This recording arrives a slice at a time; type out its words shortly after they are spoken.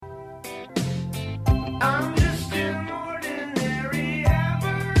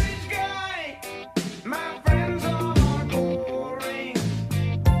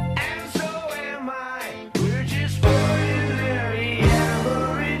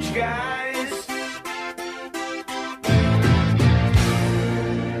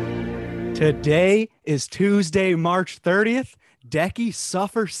Today is Tuesday, March 30th. Decky,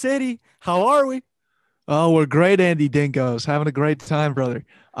 Suffer City. How are we? Oh, we're great, Andy Dingoes. Having a great time, brother.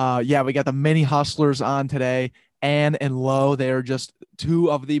 Yeah, we got the Minny Hustlers on today. Ann and Lo, they are just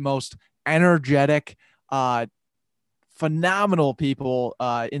two of the most energetic, phenomenal people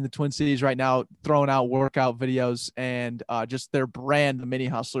in the Twin Cities right now, throwing out workout videos, and just their brand, the Minny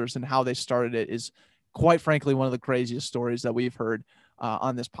Hustlers, and how they started it is quite frankly one of the craziest stories that we've heard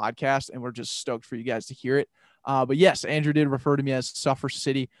on this podcast, and we're just stoked for you guys to hear it. But yes, Andrew did refer to me as Suffer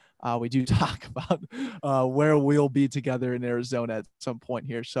City. We do talk about where we'll be together in Arizona at some point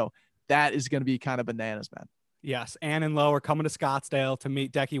here. So that is going to be kind of bananas, man. Yes, Ann and Lo are coming to Scottsdale to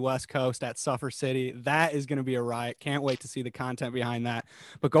meet Decky West Coast at Suffer City. That is going to be a riot. Can't wait to see the content behind that.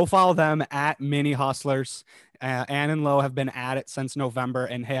 But go follow them at Minny Hustlers. Ann and Lo have been at it since November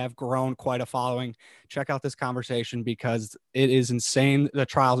and have grown quite a following. Check out this conversation because it is insane, the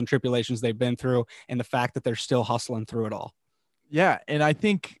trials and tribulations they've been through and the fact that they're still hustling through it all. Yeah, and I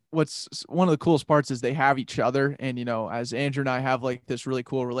think what's one of the coolest parts is they have each other. And, you know, as Andrew and I have like this really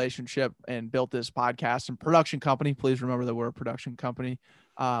cool relationship and built this podcast and production company, please remember that we're a production company.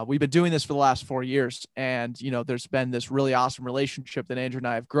 We've been doing this for the last 4 years. And, you know, there's been this really awesome relationship that Andrew and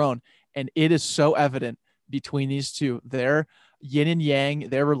I have grown. And it is so evident between these two, their yin and yang,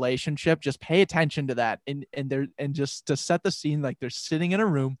 their relationship. Just pay attention to that. And just to set the scene, like they're sitting in a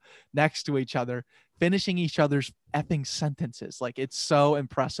room next to each other, finishing each other's effing sentences. Like, it's so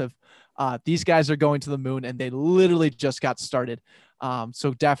impressive. These guys are going to the moon and they literally just got started.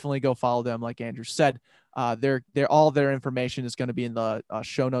 So definitely go follow them. Like Andrew said, they're all their information is going to be in the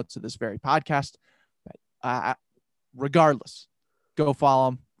show notes of this very podcast. But, regardless, go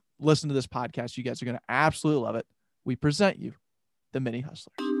follow them. Listen to this podcast. You guys are going to absolutely love it. We present you the Minny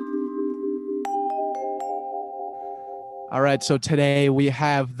Hustlers. All right, so today we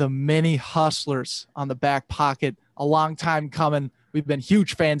have the Minny Hustlers on the back pocket. A long time coming. We've been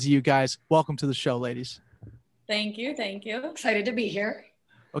huge fans of you guys. Welcome to the show, ladies. Thank you. Excited to be here.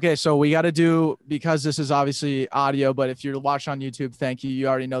 Okay, so we got to do, because this is obviously audio, but if you're watching on YouTube, thank you. You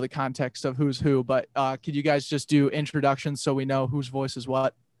already know the context of who's who, but could you guys just do introductions so we know whose voice is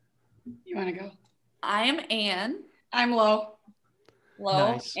what? You want to go? I am Ann. I'm Lo.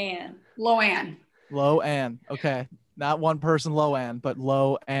 Nice. Ann. Lo Ann. Lo Ann. Okay. Not one person, Lo Ann, but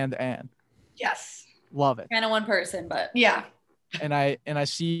Lo and Ann. Yes. Love it. Kind of one person, but yeah. And I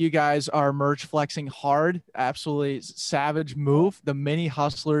see you guys are merch flexing hard. Absolutely savage move. The Minny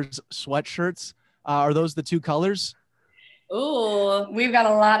Hustlers sweatshirts. Are those the two colors? ooh, We've got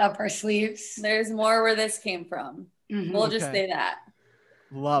a lot up our sleeves. there's more where this came from. Mhm. We'll just Okay. say that.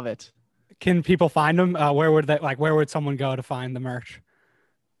 Love it. Can people find them? Where would someone go to find the merch?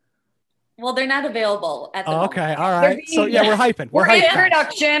 Well, they're not available at the Oh, moment. okay. All right. So yeah, we're hyping. We're in hyping.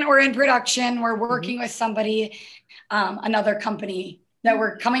 production. We're working with somebody, another company that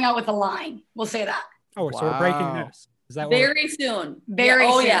we're coming out with a line. We'll say that. Oh, so we're breaking Wow. news. Is that Very soon. Very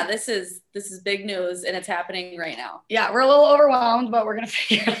Oh soon. yeah, this is big news and it's happening right now. Yeah, we're a little overwhelmed, but we're gonna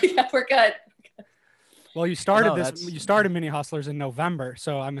figure it out. Yeah, we're good. Well, you started No, this. that's- You started Minny Hustlers in November,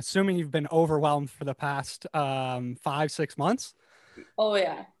 so I'm assuming you've been overwhelmed for the past 5-6 months. Oh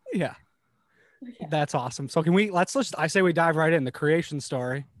yeah. Yeah, Yeah. that's awesome. So I say we dive right in the creation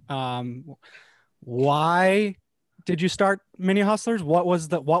story. Why did you start Minny Hustlers? What was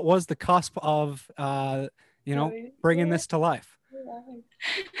the cusp of bringing this to life?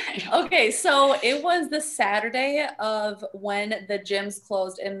 Okay, so it was the Saturday of when the gyms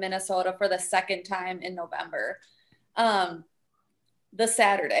closed in Minnesota for the second time in November. The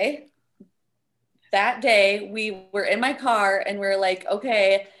Saturday, that day, we were in my car and we were like,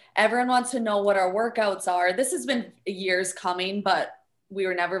 okay, everyone wants to know what our workouts are. This has been years coming, but we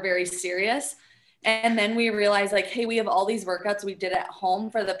were never very serious. And then we realized like, hey, we have all these workouts we did at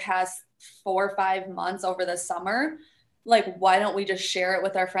home for the past 4 or 5 months over the summer. Like, why don't we just share it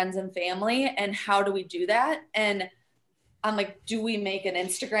with our friends and family? And how do we do that? And I'm like, do we make an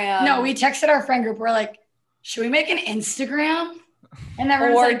Instagram? No, we texted our friend group. We're like, should we make an Instagram? And or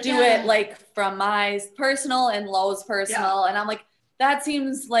everyone's like, do yeah. it like from my personal and Lo's personal. And I'm like, that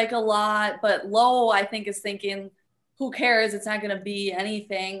seems like a lot, but Lo, I think, is thinking, who cares? It's not going to be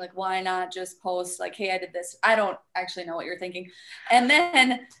anything. Like, why not just post like, hey, I did this. I don't actually know what you're thinking. And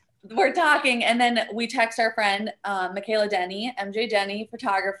then we're talking, and then we text our friend, Michaela Denny, MJ Denny,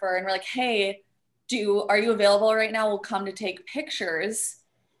 photographer. And we're like, hey, are you available right now? We'll come to take pictures.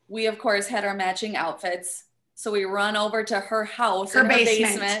 We of course had our matching outfits. So we run over to her house, Her in her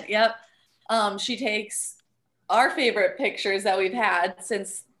basement. basement. Yep. She takes our favorite pictures that we've had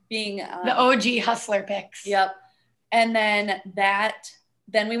since being the OG hustler pics. Yep. And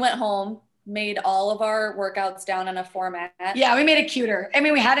then we went home, made all of our workouts down in a format. Yeah, we made it cuter. I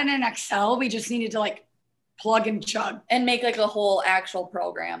mean, we had it in Excel. We just needed to like plug and chug and make like a whole actual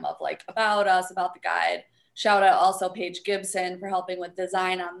program of like about us, about the guide. Shout out also Paige Gibson for helping with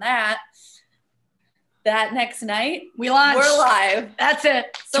design on that. That next night, we launched. We're live. That's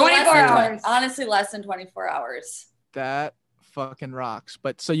it. So 24 hours. Honestly, less than 24 hours. That fucking rocks.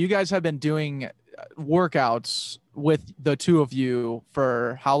 But so you guys have been doing workouts with the two of you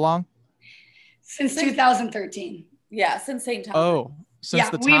for how long? Since 2013. Yeah, since St. Thomas. Oh, since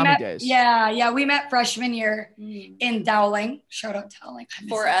the Tommy days. Yeah, we met freshman year in Dowling. Shout out Dowling.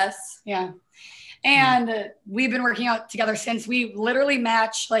 4S. Yeah. And we've been working out together since. We literally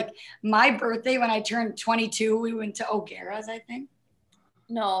matched, like, my birthday when I turned 22. We went to O'Gara's, I think.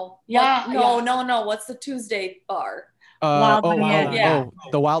 No. Yeah. No. What's the Tuesday bar? The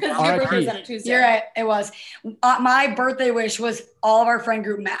Wild RIP. You're right. It was. My birthday wish was all of our friend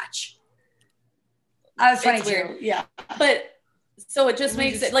group match. I was 22. Yeah. But so it just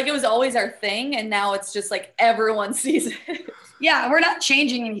makes it like it was always our thing. And now it's just like everyone sees it. Yeah. We're not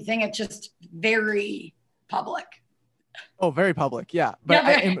changing anything. It's just very public. Oh, very public. Yeah.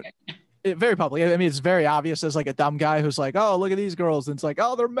 But very public. I mean, it's very obvious as like a dumb guy who's like, oh, look at these girls. And it's like,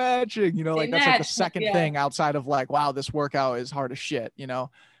 oh, they're matching, you know, like that's like the second thing outside of like, wow, this workout is hard as shit, you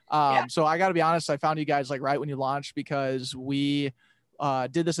know? So I gotta be honest, I found you guys like right when you launched because we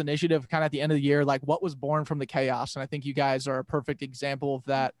did this initiative kind of at the end of the year, like what was born from the chaos. And I think you guys are a perfect example of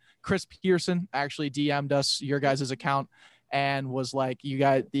that. Chris Pearson actually DM'd us your guys' account and was like,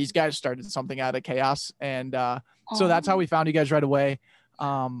 these guys started something out of chaos. And so that's how we found you guys right away.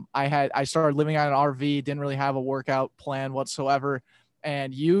 I started living on an RV, didn't really have a workout plan whatsoever.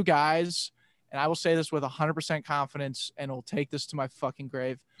 And you guys, and I will say this with 100% confidence and will take this to my fucking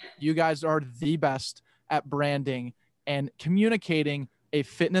grave. You guys are the best at branding and communicating a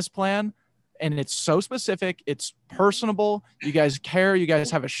fitness plan. And it's so specific. It's personable. You guys care. You guys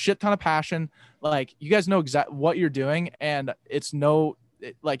have a shit ton of passion. Like you guys know exactly what you're doing. And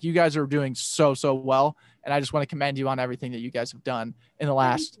like you guys are doing so well. And I just want to commend you on everything that you guys have done in the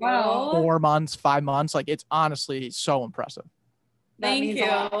last 4 months, 5 months. Like it's honestly so impressive. Thank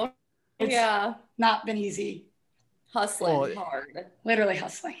you. It's not been easy. Hustling hard. Literally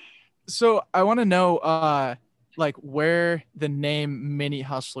hustling. So I want to know like where the name Minny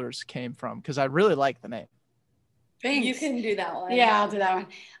Hustlers came from, because I really like the name. Thanks. You can do that one. Yeah, I'll do that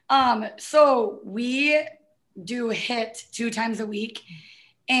one. So we do HIIT 2 times a week.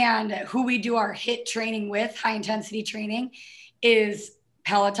 And who we do our HIIT training with, high intensity training, is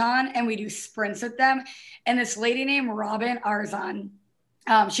Peloton, and we do sprints with them. And this lady named Robin Arzon,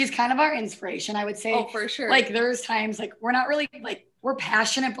 she's kind of our inspiration, I would say. Oh, for sure. Like there's times like we're not really like we're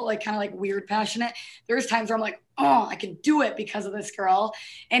passionate, but like kind of like weird passionate. There's times where I'm like, oh, I can do it because of this girl.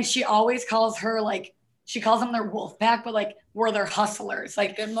 And she always calls she calls them their wolf pack, but like we're their hustlers.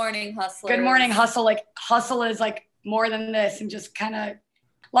 Like good morning, hustlers. Good morning, hustle. Like hustle is like more than this, and just kind of.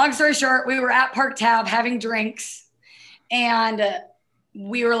 Long story short, we were at Park Tab having drinks, and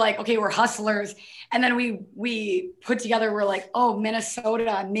we were like, okay, we're hustlers. And then we put together, we're like, oh,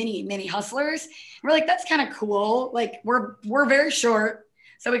 Minnesota Minny Hustlers. And we're like, that's kind of cool. Like we're very short.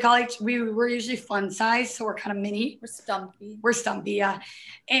 So we're usually fun size. So we're kind of mini. We're stumpy. Yeah.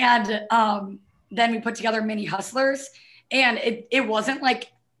 And then we put together Minny Hustlers, and it wasn't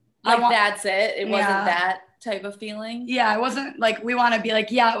like that's it. It wasn't that type of feeling. Yeah, it wasn't like we want to be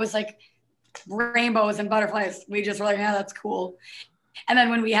like, it was like rainbows and butterflies. We just were like, yeah, that's cool. And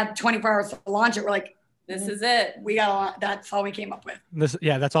then when we had 24 hours to launch it, we're like, this is it. That's all we came up with.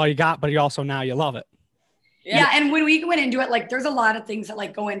 That's all you got, but you also now you love it. Yeah. And when we went into it, like there's a lot of things that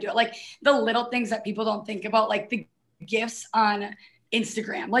like go into it, like the little things that people don't think about, like the gifts on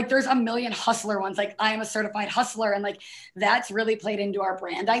Instagram. Like there's a million hustler ones, like I am a certified hustler, and like that's really played into our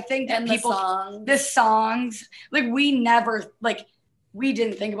brand. I think that the songs, like we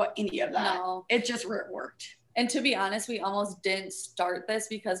didn't think about any of that. No. It just worked. And to be honest, we almost didn't start this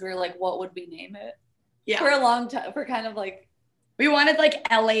because we were like, what would we name it? Yeah. For a long time, for kind of like we wanted like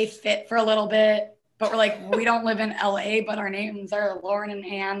LA Fit for a little bit, but we're like, we don't live in LA, but our names are Lauren and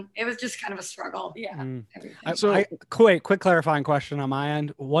Ann. It was just kind of a struggle. Yeah. Quick clarifying question on my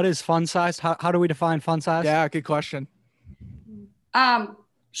end. What is fun size? How do we define fun size? Yeah, good question.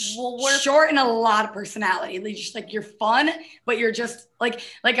 We're short and a lot of personality. Like, just like you're fun, but you're just like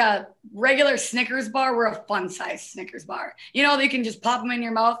a regular Snickers bar. We're a fun size Snickers bar. You know, you can just pop them in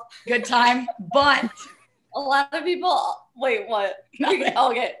your mouth. Good time. But a lot of people, wait, what?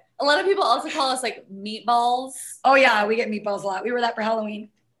 Okay. A lot of people also call us like meatballs. Oh yeah, we get meatballs a lot. We were that for Halloween.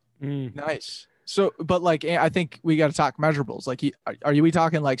 Nice. So, but like, I think we got to talk measurables. Like, we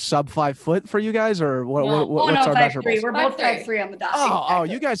talking like sub 5 foot for you guys, or what? No. What's our 5'3". measurables? We're both 5'3" on the dot. Oh,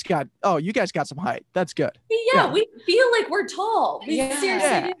 you guys got some height. That's good. Yeah, we feel like we're tall. We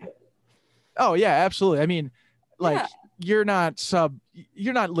seriously do. Oh yeah, absolutely. I mean, like Yeah. you're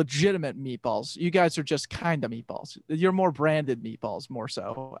not legitimate meatballs. You guys are just kind of meatballs. You're more branded meatballs, more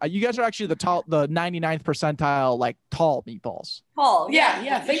so. You guys are actually the 99th percentile, like tall meatballs. Tall.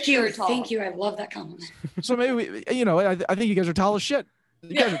 Yeah. Thank you. Tall. Thank you. I love that compliment. So maybe I think you guys are tall as shit.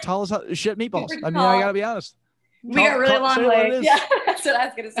 You guys are tall as shit meatballs. We're I mean, I tall. gotta be honest. We got really long say what it legs. is. Yeah, that's what I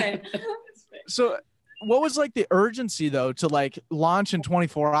was gonna say. So what was like the urgency though to like launch in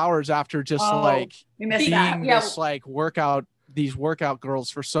 24 hours after just We missed being that. this like these workout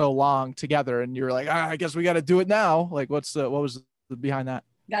girls for so long together, and you're like, I guess we got to do it now. Like, what was behind that?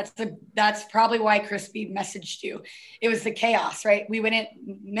 That's probably why Crispy messaged you. It was the chaos, right? We went in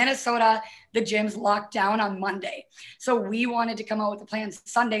Minnesota, the gyms locked down on Monday. So we wanted to come out with a plan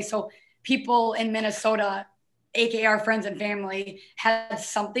Sunday. So people in Minnesota, AKA our friends and family, had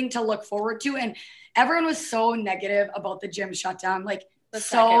something to look forward to. And everyone was so negative about the gym shutdown, like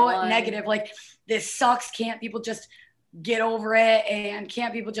so negative, like this sucks. Can't people just get over it? And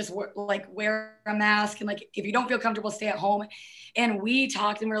can't people just wear a mask? And like, if you don't feel comfortable, stay at home. And we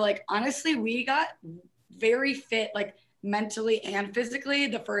talked and we are like, honestly, we got very fit, like mentally and physically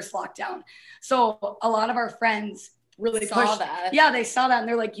the first lockdown. So a lot of our friends really saw that. Yeah, they saw that. And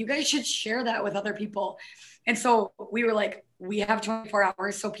they're like, you guys should share that with other people. And so we were like, we have 24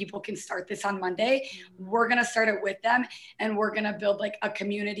 hours so people can start this on Monday. We're going to start it with them. And we're going to build like a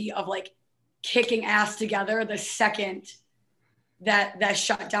community of like kicking ass together the second that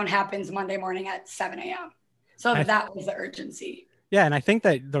shutdown happens Monday morning at 7 a.m. So that was the urgency. Yeah. And I think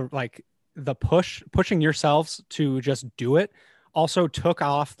that the pushing yourselves to just do it also took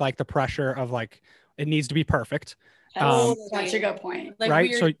off like the pressure of like, it needs to be perfect. Such a good point. Like,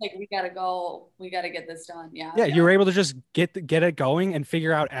 right. So we gotta go. We gotta get this done. Yeah. Yeah. You were able to just get it going and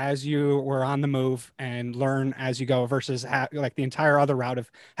figure out as you were on the move and learn as you go versus like the entire other route of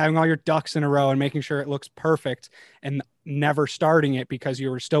having all your ducks in a row and making sure it looks perfect and never starting it because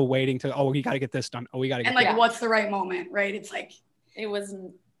you were still waiting to, we got to get this done. We got to get. And like, what's the right moment, right? It's like, it was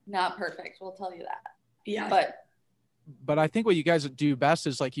not perfect. We'll tell you that. Yeah. But I think what you guys do best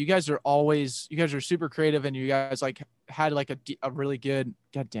is like, you guys are super creative, and you guys like had like a really good,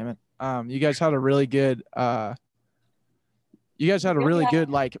 God damn it. You guys had a really good,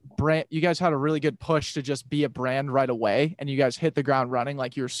 like brand, you guys had a really good push to just be a brand right away. And you guys hit the ground running.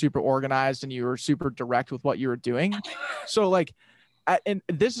 Like, you were super organized and you were super direct with what you were doing. So like, and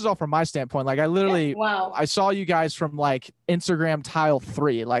this is all from my standpoint. Like, I literally, I saw you guys from like Instagram tile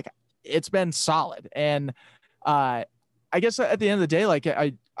 3, like it's been solid. And, I guess at the end of the day, like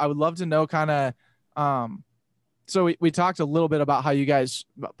I would love to know kind of, so we talked a little bit about how you guys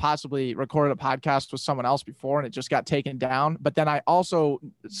possibly recorded a podcast with someone else before and it just got taken down. But then I also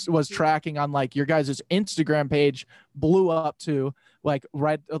was tracking on like your guys' Instagram page blew up to like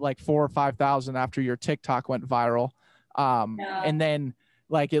 4,000 or 5,000 after your TikTok went viral. And then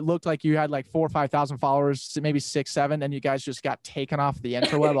like, it looked like you had like 4,000 or 5,000 followers, maybe 6, 7, and you guys just got taken off the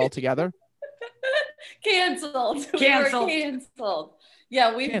interweb altogether. Canceled.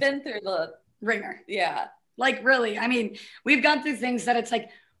 Yeah, we've been through the ringer. Yeah. Like, really, I mean, we've gone through things that it's like,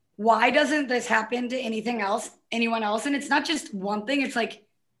 why doesn't this happen to anyone else? And it's not just one thing, it's like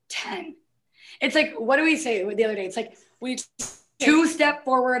 10. It's like, what do we say the other day? It's like, we 2 steps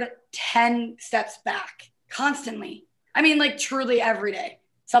forward, 10 steps back constantly. I mean, like, truly every day,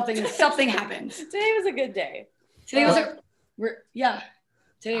 something happens. Today was a good day. Today was a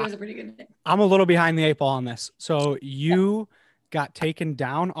pretty good day. I'm a little behind the 8 ball on this. So you got taken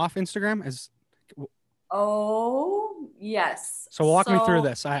down off Instagram as. Oh, yes. So walk me through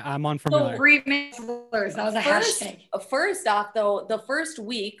this. I'm unfamiliar. That was a hashtag. First off, though, the first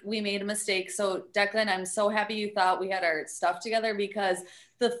week we made a mistake. So Declan, I'm so happy you thought we had our stuff together, because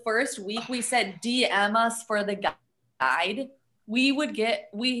the first week we said DM us for the guide. We would get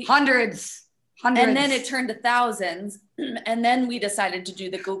hundreds. And then it turned to thousands. And then we decided to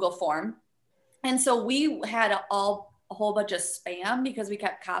do the Google form. And so we had a whole bunch of spam because we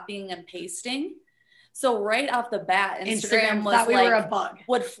kept copying and pasting. So right off the bat, Instagram was we were a bug.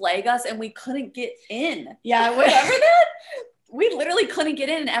 Would flag us and we couldn't get in. Yeah. Remember that? We literally couldn't get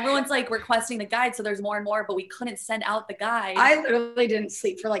in, and everyone's like requesting the guide. So there's more and more, but we couldn't send out the guide. I literally didn't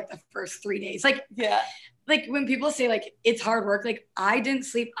sleep for like the first 3 days. Like, yeah. Like, when people say like it's hard work, like I didn't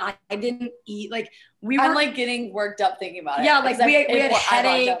sleep, I didn't eat. Like, I'm like getting worked up thinking about it. Yeah, like we had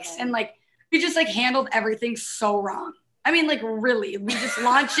headaches and like we just like handled everything so wrong. I mean, like, really, we just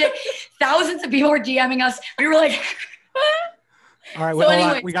launched it. Thousands of people were DMing us. We were like, All right, So hold on.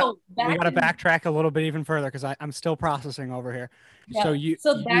 anyway, we so got back to in- backtrack a little bit even further because I'm still processing over here. Yeah. So you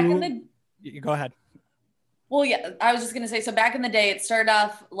back in the you go ahead. Well, yeah, I was just going to say, so back in the day, it started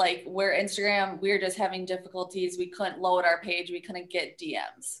off like where Instagram, we were just having difficulties. We couldn't load our page. We couldn't get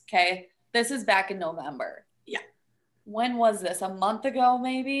DMs. Okay. This is back in November. Yeah. When was this? A month ago,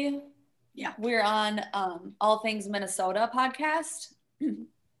 maybe? Yeah. We're on All Things Minnesota podcast.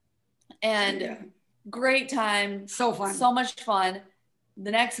 And great time. So fun. So much fun.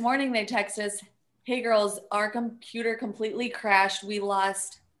 The next morning, they text us, hey, girls, our computer completely crashed. We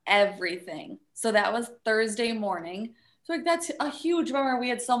lost everything. So that was Thursday morning. So like that's a huge bummer. We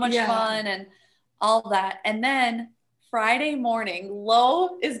had so much fun and all that. And then Friday morning,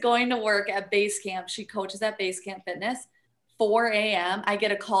 Lo is going to work at Base Camp. She coaches at Base Camp Fitness. 4 a.m. I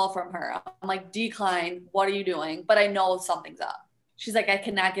get a call from her. I'm like, decline. What are you doing? But I know something's up. She's like, I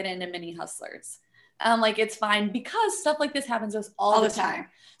cannot get into Minny Hustlers. I'm like, it's fine because stuff like this happens to us all the time.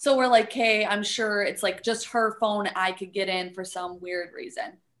 So we're like, hey, I'm sure it's like just her phone. I could get in for some weird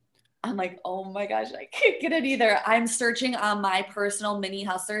reason. I'm like, oh my gosh, I can't get it either. I'm searching on my personal Minny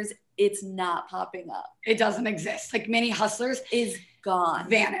Hustlers. It's not popping up. It doesn't exist. Like Minny Hustlers is gone.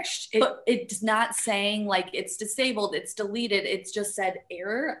 Vanished. But it's not saying like it's disabled. It's deleted. It's just said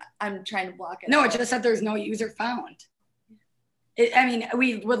error. I'm trying to block it. No, it just said there's no user found. I mean,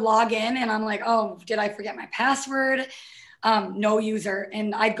 we would log in and I'm like, oh, did I forget my password? No user.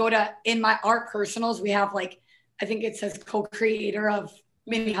 And I'd go to, in our personals, we have like, I think it says co-creator of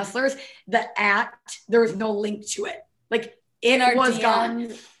Minny Hustlers, there was no link to it. Like in our was DMs,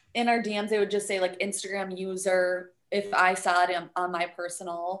 gone. In our DMs, they would just say like Instagram user. If I saw it on my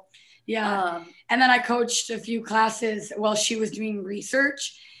personal. Yeah. And then I coached a few classes while she was doing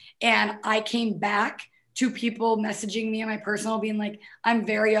research. And I came back to people messaging me on my personal being like, I'm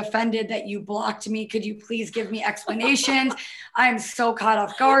very offended that you blocked me. Could you please give me explanations? I'm so caught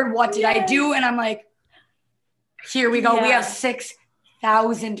off guard. What did I do? And I'm like, here we go. We have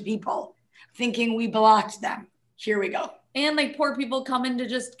 6,000 people thinking we blocked them. Here we go. And like poor people coming to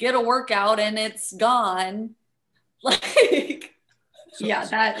just get a workout and it's gone. Like, So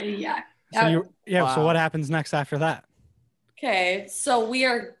what happens next after that? Okay. So we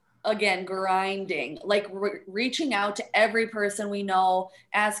are again grinding, like reaching out to every person we know,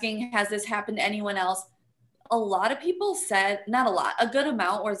 asking, has this happened to anyone else? A lot of people said, not a lot, a good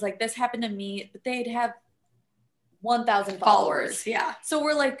amount was like, this happened to me, but they'd have 1,000 followers. Yeah. So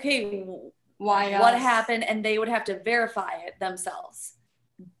we're like, hey, why? What happened? And they would have to verify it themselves.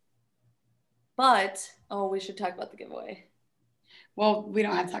 But, we should talk about the giveaway. Well, we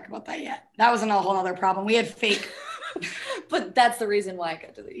don't have to talk about that yet. That was a whole other problem. We had fake. But that's the reason why I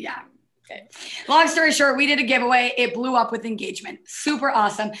got to the Okay. Long story short, we did a giveaway. It blew up with engagement. Super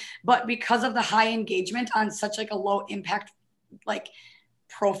awesome. But because of the high engagement on such like a low impact like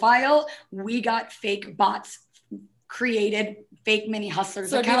profile, we got fake bots created, fake Minny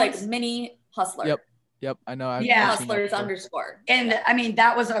Hustlers accounts. So it'd be like Minny Hustler. Yep. I know. Hustlers _ And I mean,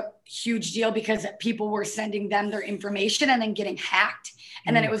 that was a huge deal because people were sending them their information and then getting hacked.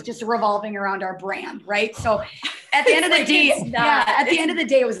 And then it was just revolving around our brand, right? So at the end of the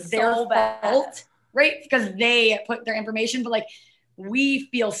day, it was their fault, right? Because they put their information, but like we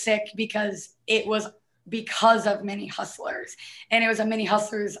feel sick because it was because of Minny Hustlers. And it was a Minny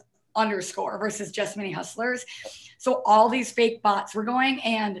Hustlers _ versus just Minny Hustlers. So all these fake bots were going,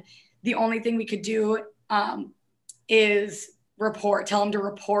 and the only thing we could do is tell them to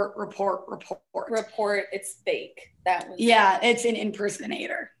report. Report, it's fake. It's an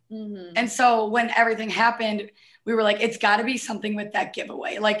impersonator. Mm-hmm. And so when everything happened, we were like, it's got to be something with that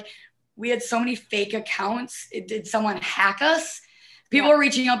giveaway. Like we had so many fake accounts. Did someone hack us? People were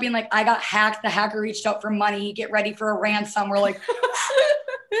reaching out being like, I got hacked. The hacker reached out for money. Get ready for a ransom. We're like,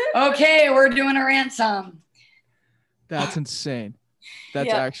 okay, we're doing a ransom. That's insane.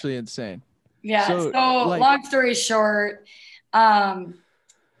 That's actually insane. Yeah. So long story short,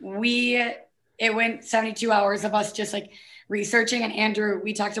 it went 72 hours of us just like researching. And Andrew,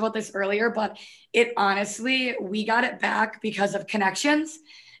 we talked about this earlier, but we got it back because of connections,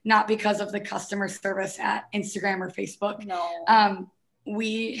 not because of the customer service at Instagram or Facebook. No.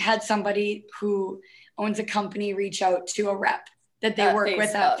 We had somebody who owns a company reach out to a rep that they work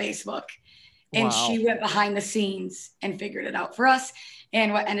with at Facebook. And she went behind the scenes and figured it out for us.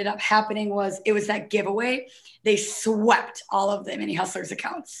 And what ended up happening was it was that giveaway. They swept all of the Minny Hustlers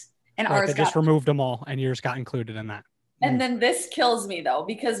accounts. And ours just removed them all, and yours got included in that. And then this kills me though,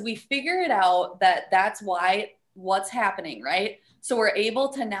 because we figured out that that's why what's happening, right? So we're able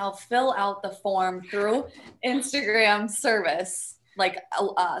to now fill out the form through Instagram service, like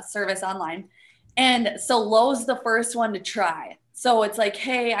a service online. And so Lowe's the first one to try. So it's like,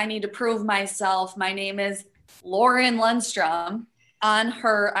 hey, I need to prove myself. My name is Lauren Lundstrom on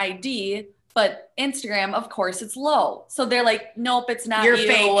her ID, but Instagram, of course, it's Lowe. So they're like, nope, it's not You're you.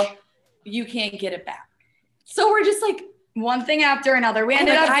 fake. You can't get it back. So we're just like, one thing after another. We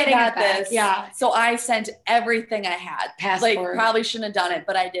ended up I getting got it back. this. Yeah. So I sent everything I had. Passport. Like, probably shouldn't have done it,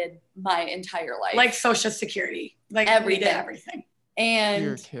 but I did my entire life. Like Social Security. Like Everything. we did everything. And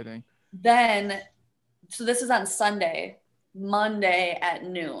You're kidding. then, so this is on Sunday, Monday at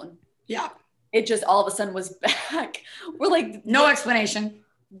noon. Yeah. It just all of a sudden was back. We're like, No explanation.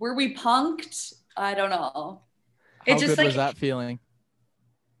 were we punked? I don't know. How just good like- was that feeling?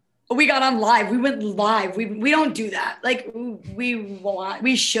 We got on live. We went live. We don't do that. Like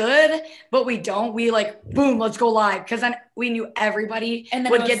we should, but we don't. We like, boom, let's go live. Cause then we knew everybody And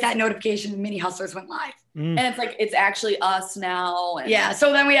then would it get was- that notification. Minny Hustlers went live. Mm. And it's like, it's actually us now. And Yeah.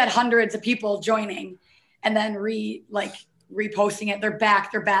 So then we had hundreds of people joining and then reposting it. They're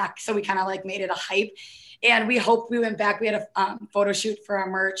back. So we kind of like made it a hype. And we hoped we went back. We had a photo shoot for our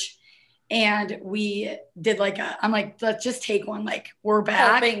merch. And we did I'm like, let's just take one. Like, we're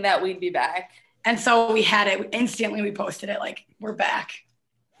back. hoping that we'd be back. And so we had it instantly. We posted it like, we're back.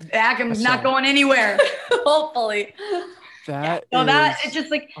 I'm That's not so- going anywhere. Hopefully. That So that is it's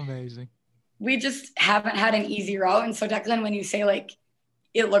just like, amazing. we just haven't had an easy route. And so Declan, when you say like,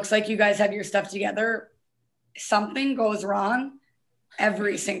 it looks like you guys have your stuff together, something goes wrong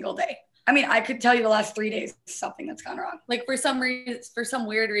every single day. I mean, I could tell you the last 3 days, something that's gone wrong. Like for some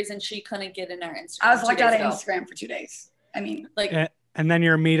weird reason, she couldn't get in our Instagram. I was 2 locked days out of ago. Instagram for 2 days. I mean, Like, And then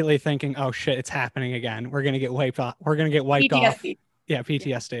you're immediately thinking, oh shit, it's happening again. We're gonna get wiped off. We're gonna get wiped off. PTSD. Yeah,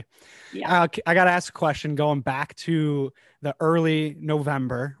 PTSD. Yeah. I gotta ask a question. Going back to the early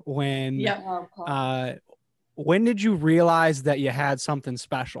November when Yeah. oh, Paul. when did you realize that you had something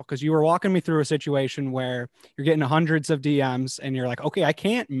special? Because you were walking me through a situation where you're getting hundreds of DMs and you're like, okay, I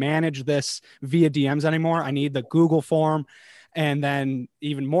can't manage this via DMs anymore. I need the Google form. And then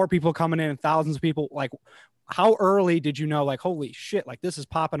even more people coming in, thousands of people. Like, how early did you know, like, holy shit, like this is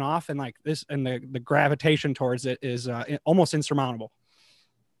popping off and like this, and the gravitation towards it is almost insurmountable?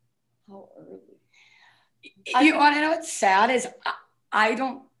 How early? You want to know what's sad is I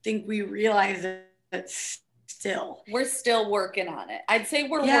don't think we realize it still. We're still working on it. I'd say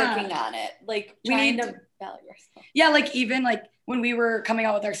we're Yeah. working on it. Like We trying need to to- value ourselves. Yeah, like even like when we were coming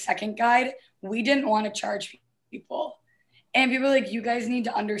out with our second guide, we didn't want to charge people. And people were like, you guys need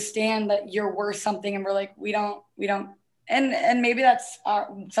to understand that you're worth something. And we're like, we don't. And maybe that's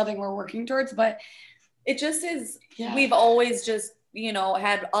something we're working towards, but It just is. Yeah. We've always just,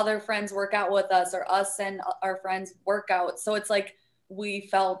 had other friends work out with us or us and our friends work out. So it's like we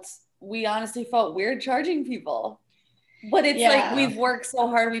honestly felt weird charging people. But it's like Yeah. we've worked so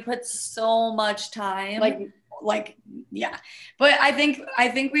hard. We put so much time. yeah. But I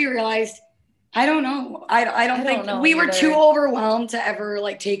think we realized, I don't know. I don't think know we were either. too overwhelmed to ever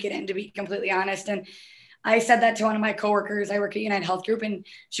like take it in, to be completely honest. And I said that to one of my coworkers. I work at United Health Group, and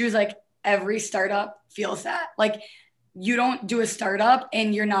she was like, every startup feels that. Like, you don't do a startup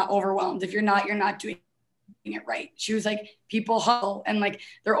and you're not overwhelmed. If you're not doing it right. She was like, people hustle and like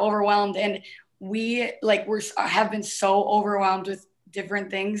they're overwhelmed. And we like have been so overwhelmed with different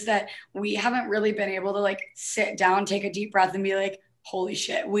things that we haven't really been able to like sit down, take a deep breath and be like, holy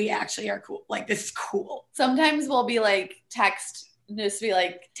shit, we actually are cool. Like, this is cool. Sometimes we'll be like just be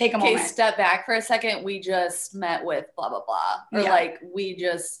like, Take a okay, moment. step back for a second. We just met with blah, blah, blah. Or Yeah. like we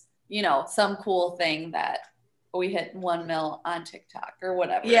just, some cool thing that we hit 1 mil on TikTok or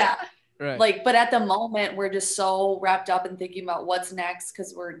whatever. Yeah. Right. Like, but at the moment we're just so wrapped up in thinking about what's next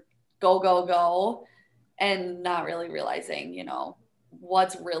because we're go and not really realizing,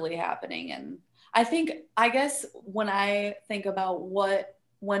 what's really happening. And I guess when I think about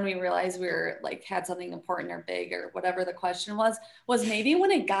when we realized we were like had something important or big or whatever the question was maybe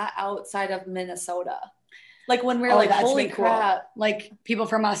when it got outside of Minnesota. Like when we were like, that's holy been cool. crap. Like people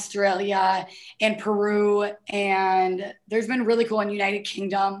from Australia and Peru, and there's been really cool in United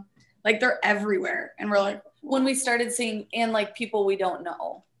Kingdom. Like, they're everywhere. And we're like, When we started seeing and like people we don't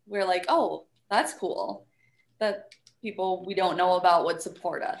know, we're like, oh, that's cool that people we don't know about would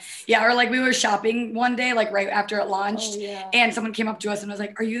support us. yeah. Or like we were shopping one day, like right after it launched, Oh, yeah. and someone came up to us and was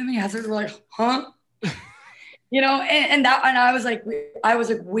like, are you the Minny Hustlers? We're like, huh? And I was like,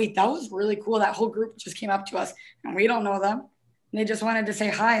 wait, that was really cool. That whole group just came up to us and we don't know them. They just wanted to say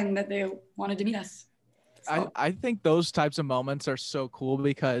hi and that they wanted to meet us. I think those types of moments are so cool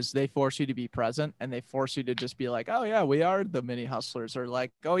because they force you to be present and they force you to just be like, oh yeah, we are the Minny Hustlers, or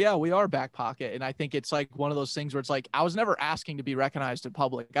like, oh yeah, we are Back Pocket. And I think it's like one of those things where it's like, I was never asking to be recognized in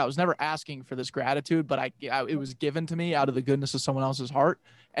public. I was never asking for this gratitude, but it was given to me out of the goodness of someone else's heart.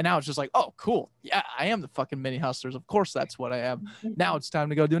 And now it's just like, oh, cool. Yeah, I am the fucking Minny Hustlers. Of course, that's what I am. Now it's time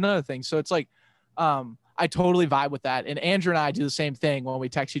to go do another thing. So it's like, I totally vibe with that. And Andrew and I do the same thing when we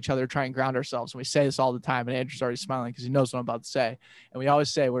text each other, try and ground ourselves. And we say this all the time. And Andrew's already smiling because he knows what I'm about to say. And we always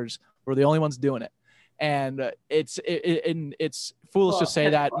say we're the only ones doing it. And it's foolish to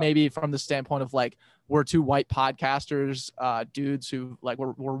say that maybe from the standpoint of like, we're two white podcasters, dudes who like,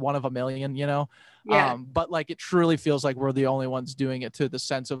 we're one of a million, you know? Yeah. But like, it truly feels like we're the only ones doing it, to the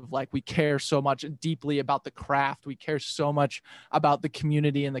sense of like, we care so much deeply about the craft. We care so much about the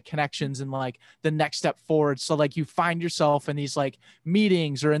community and the connections and like the next step forward. So like, you find yourself in these like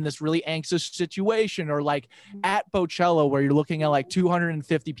meetings or in this really anxious situation, or like at Bocello where you're looking at like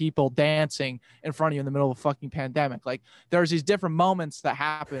 250 people dancing in front of you in the middle of a fucking pandemic. Like, there's these different moments that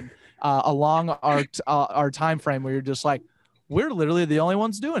happen along our time frame where you're just like, we're literally the only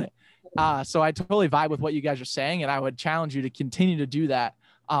ones doing it. So I totally vibe with what you guys are saying, and I would challenge you to continue to do that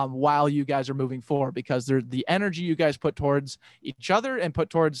while you guys are moving forward, because the energy you guys put towards each other and put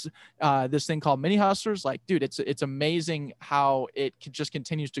towards this thing called Minny Hustlers, like, dude, it's amazing how it just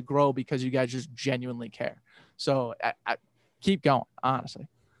continues to grow because you guys just genuinely care. So I keep going, honestly.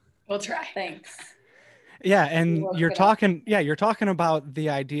 We'll try. Thanks. Yeah, and you're talking about the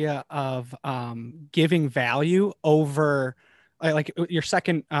idea of giving value over like your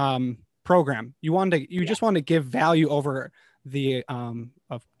second program. You just want to give value over the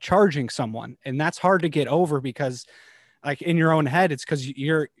of charging someone, and that's hard to get over because like in your own head it's because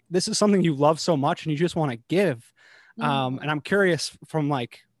this is something you love so much and you just want to give. And I'm curious, from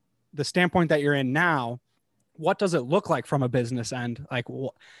like the standpoint that you're in now, what does it look like from a business end? Like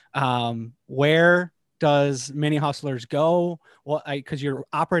where does Minny Hustlers go? Well, because you're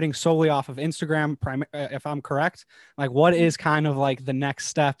operating solely off of Instagram, if I'm correct. Like, what is kind of like the next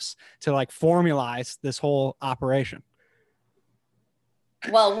steps to like formalize this whole operation?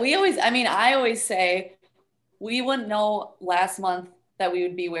 Well, I always say we wouldn't know last month that we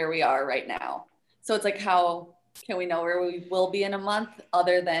would be where we are right now. So it's like, how can we know where we will be in a month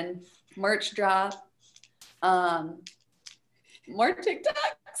other than merch drop, more TikToks?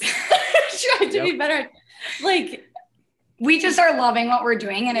 Try to be better. Like, we just are loving what we're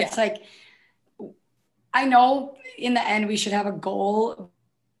doing, and it's like, I know in the end we should have a goal,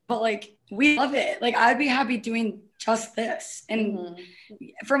 but like, we love it. Like, I'd be happy doing just this. And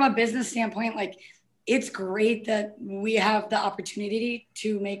from a business standpoint, like, it's great that we have the opportunity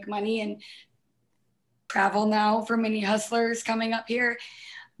to make money and travel now for Minny Hustlers coming up here.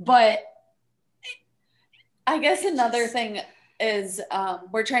 But I guess another thing is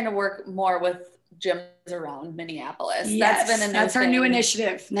we're trying to work more with gyms around Minneapolis. Yes, that's our new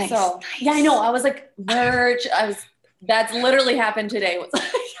initiative. Nice. So yeah, I know. I was like, merch. That's literally happened today.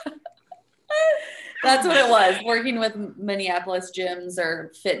 That's what it was. Working with Minneapolis gyms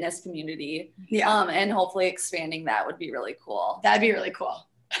or fitness community. Yeah. And hopefully expanding that would be really cool. That'd be really cool.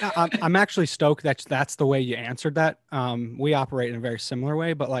 I'm actually stoked that that's the way you answered that. We operate in a very similar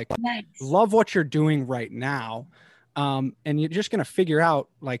way, but like, love what you're doing right now. And you're just going to figure out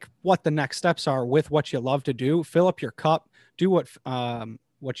like what the next steps are with what you love to do. Fill up your cup, do what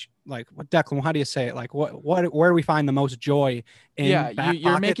Declan, how do you say it? Like where do we find the most joy in? Yeah.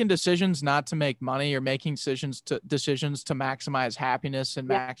 You're making decisions not to make money. You're making decisions to maximize happiness and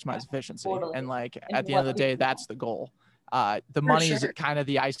maximize efficiency. Totally. And like, at the end of the day, that's the goal. The money is kind of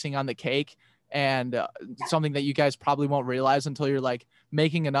the icing on the cake, and something that you guys probably won't realize until you're like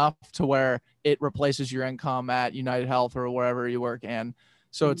making enough to where it replaces your income at United Health or wherever you work. And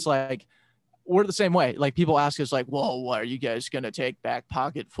so it's like, we're the same way. Like, people ask us like, well, what are you guys going to take Back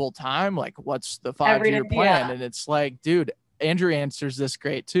Pocket full time? Like, what's the 5-year plan? And it's like, dude, Andrew answers this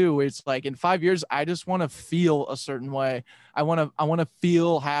great too. It's like, in 5 years, I just want to feel a certain way. I want to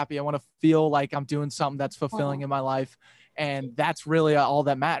feel happy. I want to feel like I'm doing something that's fulfilling in my life. And that's really all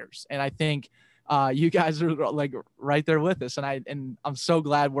that matters. And I think you guys are like right there with us. And I'm so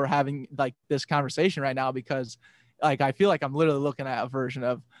glad we're having like this conversation right now, because like, I feel like I'm literally looking at a version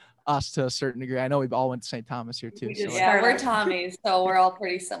of us to a certain degree. I know we've all went to St. Thomas here too. So yeah, we're Tommies, so we're all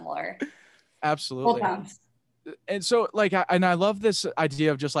pretty similar. Absolutely. And so like, I love this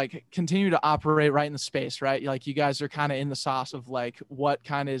idea of just like continue to operate right in the space, right? Like, you guys are kind of in the sauce of like what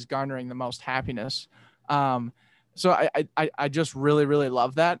kind of is garnering the most happiness. So I just really, really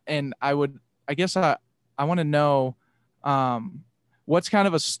love that. And I want to know, what's kind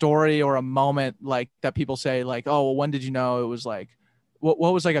of a story or a moment like that people say like, oh, well, when did you know? It was like, what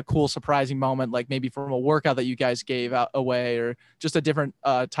was like a cool, surprising moment, like maybe from a workout that you guys gave away, or just a different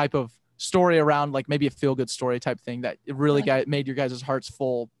type of story around, like maybe a feel good story type thing that it really made your guys' hearts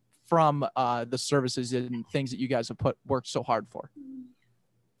full from the services and things that you guys have worked so hard for.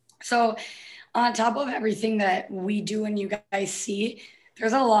 So on top of everything that we do and you guys see,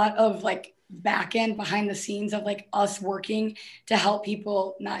 there's a lot of like back end behind the scenes of like us working to help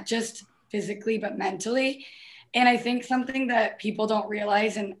people, not just physically, but mentally. And I think something that people don't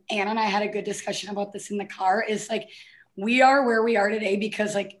realize, and Anna and I had a good discussion about this in the car, is like, we are where we are today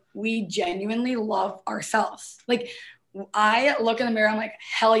because like we genuinely love ourselves. Like I look in the mirror, I'm like,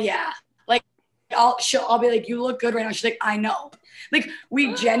 hell yeah. Like I'll be like, you look good right now. She's like, I know. Like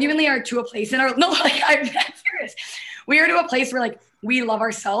we genuinely are to a place in our, no, like I'm serious. We are to a place where like we love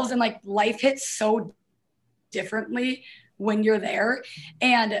ourselves, and like life hits so differently when you're there.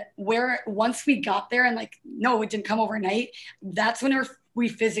 And where once we got there, and like, no, it didn't come overnight. That's when we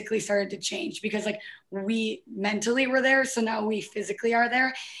physically started to change, because like we mentally were there. So now we physically are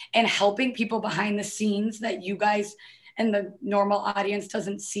there, and helping people behind the scenes that you guys and the normal audience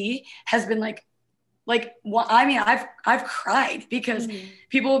doesn't see has been like, well, I mean, I've cried because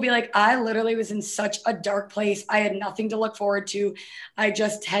people will be like, I literally was in such a dark place. I had nothing to look forward to. I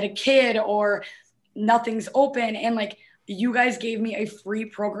just had a kid, or nothing's open. And like, you guys gave me a free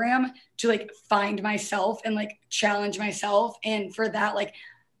program to like find myself and like challenge myself. And for that, like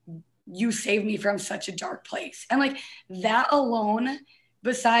you saved me from such a dark place. And like that alone,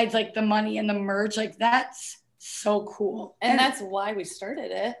 besides like the money and the merch, like that's so cool. And that's why we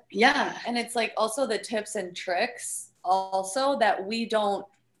started it. Yeah. And it's like also the tips and tricks also that we don't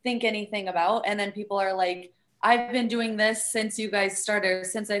think anything about. And then people are like, I've been doing this since you guys started,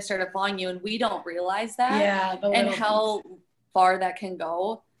 since I started following you, and we don't realize that. Yeah. And how far that can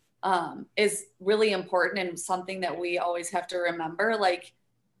go is really important, and something that we always have to remember. Like,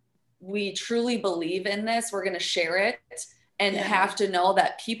 we truly believe in this. We're going to share it, and have to know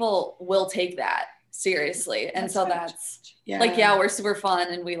that people will take that seriously. And so that's like, we're super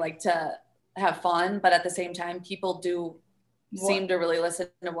fun and we like to have fun, but at the same time, people do seem to really listen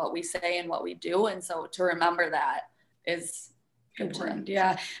to what we say and what we do. And so to remember that is important.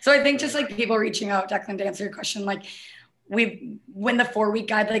 Yeah. So I think just like people reaching out, Declan, to answer your question, like when the 4-week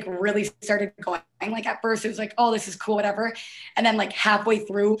guide like really started going, like at first it was like, oh, this is cool, whatever. And then like halfway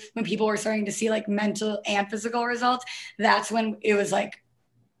through, when people were starting to see like mental and physical results, that's when it was like,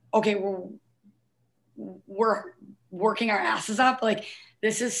 okay, we're working our asses off. Like,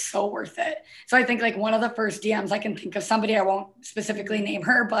 this is so worth it. So I think like one of the first DMs I can think of, somebody, I won't specifically name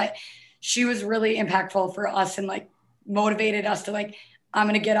her, but she was really impactful for us and like motivated us to like, I'm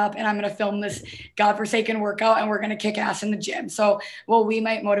going to get up and I'm going to film this godforsaken workout and we're going to kick ass in the gym. So while we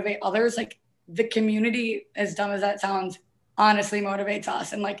might motivate others, like the community, as dumb as that sounds, honestly motivates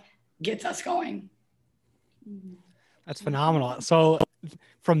us and like gets us going. That's phenomenal. So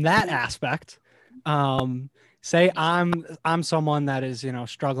from that aspect, say I'm someone that is,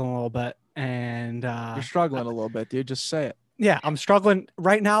 struggling a little bit, and you're struggling a little bit, dude. Just say it. Yeah, I'm struggling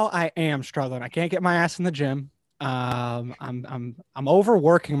right now. I am struggling. I can't get my ass in the gym. I'm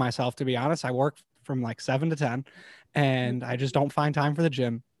overworking myself, to be honest. I work from like 7 to 10, and I just don't find time for the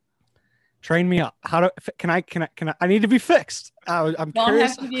gym. Train me up. Can I need to be fixed. I'm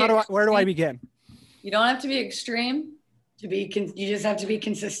curious. Where do I begin? You don't have to be extreme. You just have to be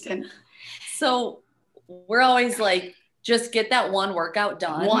consistent. So we're always like, just get that one workout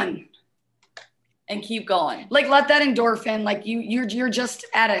done. And keep going. Like, let that endorphin, like you're just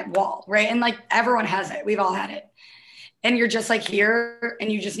at a wall, right? And like everyone has it. We've all had it. And you're just like here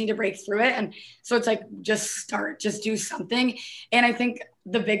and you just need to break through it. And so it's like, just do something. And I think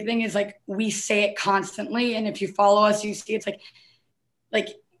the big thing is like, we say it constantly. And if you follow us, you see it's like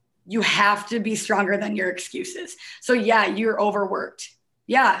you have to be stronger than your excuses. So yeah, you're overworked.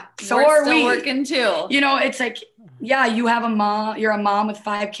 Yeah. So we're still working too. It's like, yeah, you're a mom with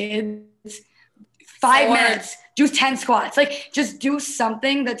 5 kids, 5 minutes, do 10 squats, like just do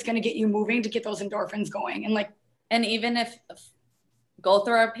something that's going to get you moving to get those endorphins going. And even if go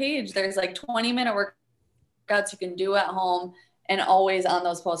through our page, there's like 20-minute workouts you can do at home, and always on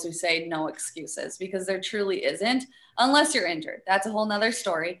those posts, we say no excuses, because there truly isn't, unless you're injured. That's a whole nother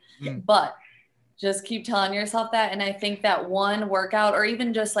story, but just keep telling yourself that. And I think that one workout, or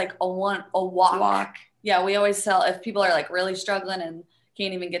even just like a walk. Yeah. We always tell, if people are like really struggling and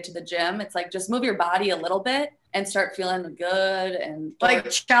can't even get to the gym, it's like, just move your body a little bit and start feeling good. And like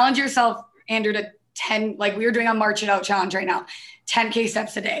challenge yourself, Andrew, to 10, like we were doing a March It Out challenge right now, 10K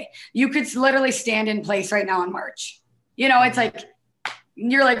steps a day. You could literally stand in place right now and march. It's like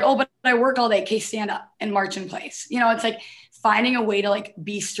you're like, oh, but I work all day. Okay, stand up and march in place. You know, it's like finding a way to like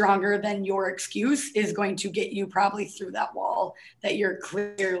be stronger than your excuse is going to get you probably through that wall that you're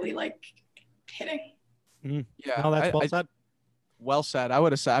clearly like hitting. Yeah, No, that's well said. Well said. I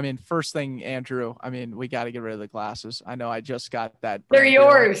would have said, I mean, first thing, Andrew, I mean, we got to get rid of the glasses. I know I just got that. They're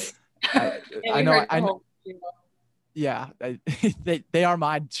yours. I know. Yeah, they are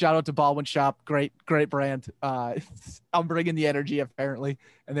mine. Shout out to Baldwin Shop. Great brand. I'm bringing the energy apparently,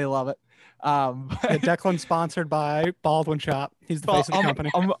 and they love it. Declan's sponsored by Baldwin Shop. He's the face of the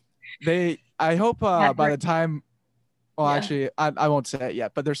company. I hope by the time, well, Yeah. actually, I won't say it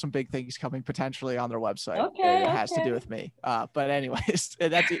yet, but there's some big things coming potentially on their website. Okay, It has to okay. do with me. But anyways,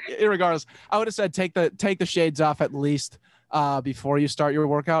 that's irregardless. I would have said take the shades off at least before you start your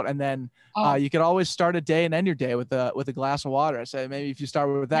workout, and then you could always start a day and end your day with a glass of water. I say maybe if you start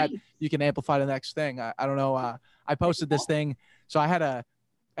with that, you can amplify the next thing. I don't know. I posted this thing, so I had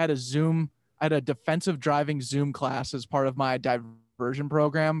a Zoom. I had a defensive driving Zoom class as part of my diversion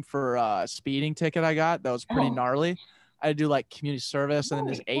program for a speeding ticket I got. That was pretty gnarly. I had to do like community service and then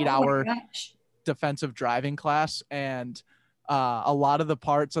this 8-hour defensive driving class. And a lot of the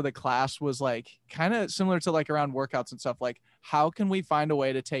parts of the class was like kind of similar to like around workouts and stuff. Like, how can we find a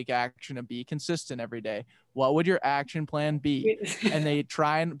way to take action and be consistent every day? What would your action plan be? And they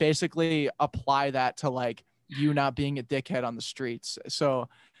try and basically apply that to like you not being a dickhead on the streets. So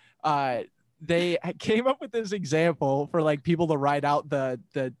they came up with this example for like people to write out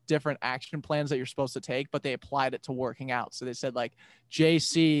the different action plans that you're supposed to take, but they applied it to working out. So they said like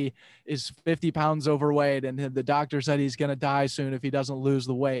JC is 50 pounds overweight and the doctor said he's going to die soon if he doesn't lose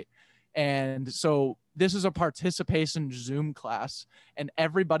the weight. And so this is a participation Zoom class, and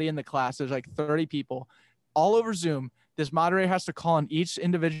everybody in the class, there's like 30 people all over Zoom. This moderator has to call on each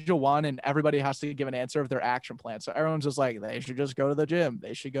individual one, and everybody has to give an answer of their action plan. So everyone's just like, they should just go to the gym.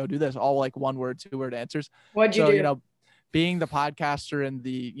 They should go do this. All like 1-word, 2-word answers. What'd you do? You know, being the podcaster and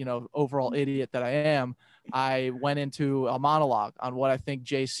the, you know, overall idiot that I am, I went into a monologue on what I think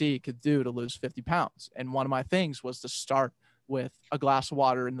JC could do to lose 50 pounds. And one of my things was to start with a glass of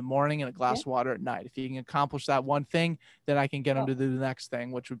water in the morning and a glass of water at night. If he can accomplish that one thing, then I can get him to do the next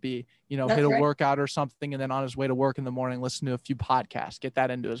thing, which would be, you know, hit a workout or something. And then on his way to work in the morning, listen to a few podcasts, get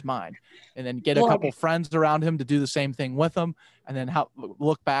that into his mind, and then get a couple friends around him to do the same thing with him. And then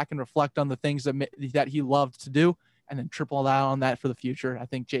look back and reflect on the things that he loved to do, and then triple down on that for the future. I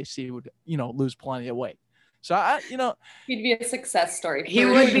think JC would, you know, lose plenty of weight. So he'd be a success story. He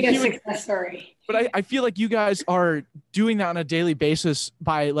would be a success story. But I feel like you guys are doing that on a daily basis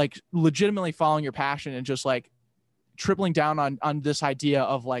by like legitimately following your passion and just like tripling down on this idea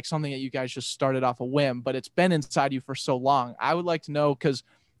of like something that you guys just started off a whim, but it's been inside you for so long. I would like to know, because,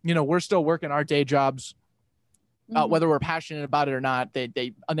 you know, we're still working our day jobs, whether we're passionate about it or not.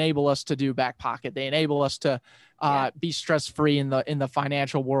 They enable us to do back pocket. They enable us to be stress-free in the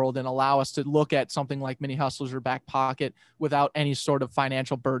financial world, and allow us to look at something like Minny Hustlers or back pocket without any sort of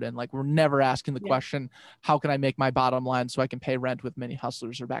financial burden. Like, we're never asking the question, how can I make my bottom line so I can pay rent with Minny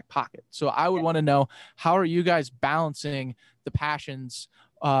Hustlers or back pocket? So I would want to know, how are you guys balancing the passions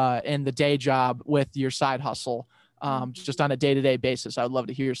and the day job with your side hustle, just on a day-to-day basis? I would love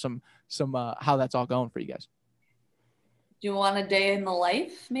to hear some how that's all going for you guys. Do you want a day in the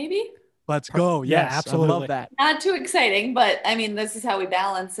life, maybe? Let's go. Yeah, Yes, absolutely. I love that. Not too exciting, but I mean, this is how we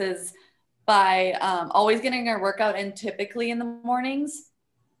balance, is by always getting our workout in typically in the mornings.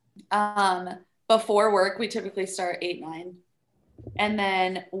 Before work, we typically start 8-9. And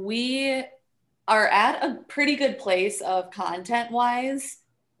then we are at a pretty good place of content-wise.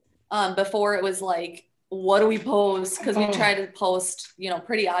 Before it was like, what do we post? Because we try to post, you know,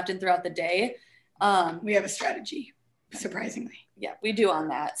 pretty often throughout the day. We have a strategy, surprisingly. Yeah, we do on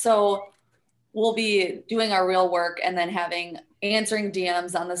that. So we'll be doing our real work and then answering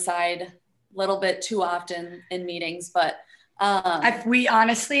DMs on the side a little bit too often in meetings. But we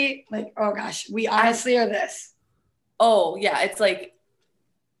honestly, like, oh gosh, we honestly are this. Oh yeah, it's like,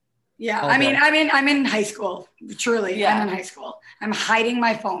 yeah. Okay. I'm in high school. Truly, Yeah. I'm in high school. I'm hiding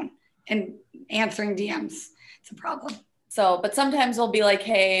my phone and answering DMs. It's a problem. so, but sometimes we'll be like,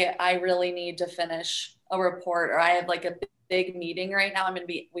 hey, I really need to finish a report, or I have like a big meeting right now.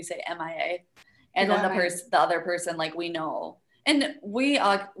 We say MIA. And then the other person, like, we know. And we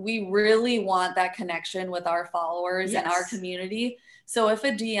really want that connection with our followers and our community. So if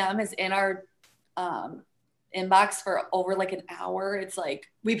a DM is in our inbox for over like an hour, it's like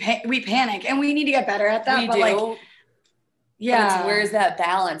we panic, and we need to get better at that. But yeah, where's that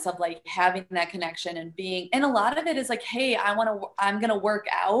balance of like having that connection and a lot of it is like, hey, I'm gonna work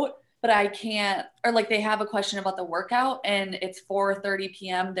out, but I can't, or like they have a question about the workout and it's 4:30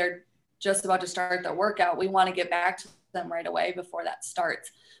 p.m. They're just about to start their workout. We want to get back to them right away before that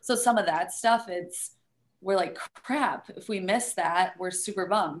starts. So some of that stuff, we're like, crap, if we miss that, we're super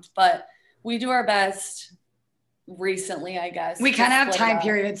bummed, but we do our best recently, I guess. We kind of have time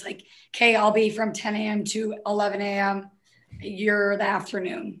periods like, okay, I'll be from 10 a.m. to 11 a.m. You're the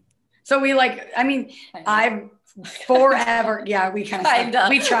afternoon. So we like, I mean, I've forever, yeah, we kind of,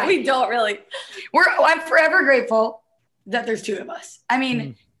 we try. We don't really. I'm forever grateful that there's two of us. I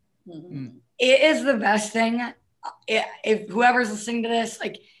mean, it is the best thing. If whoever's listening to this,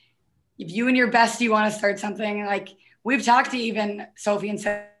 like, if you and your bestie want to start something, like we've talked to even Sophie and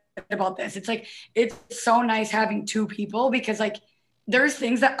said about this. It's like, it's so nice having two people because like, there's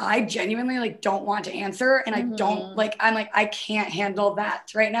things that I genuinely like don't want to answer. And I don't like, I'm like, I can't handle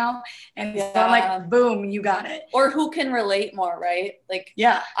that right now. And so I'm like, boom, you got it. Or who can relate more, right? Like,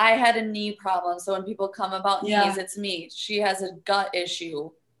 yeah, I had a knee problem. So when people come about knees, it's me. She has a gut issue.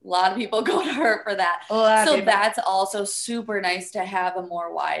 A lot of people go to her for that. So that's also super nice to have a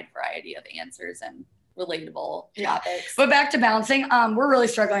more wide variety of answers and relatable topics. But back to balancing, we're really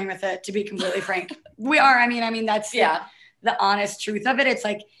struggling with it, to be completely frank. We are. I mean, that's the honest truth of it. It's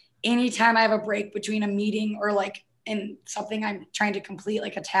like anytime I have a break between a meeting or like in something I'm trying to complete,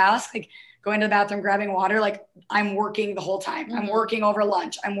 like a task, like going to the bathroom, grabbing water, like I'm working the whole time. I'm working over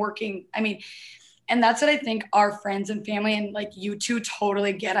lunch. I'm working. I mean, and that's what I think our friends and family and like you two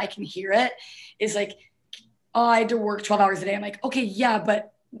totally get. I can hear it is like, oh, I had to work 12 hours a day. I'm like, okay, yeah,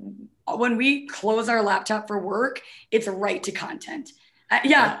 but when we close our laptop for work, it's right to content.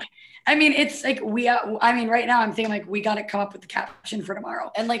 I mean, it's like right now I'm thinking like we got to come up with the caption for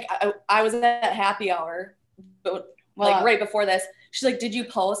tomorrow. And like, I was at happy hour, but like right before this, she's like, did you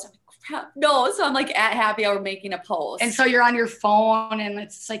post? I'm like, crap, no. So I'm like at happy hour making a post. And so you're on your phone and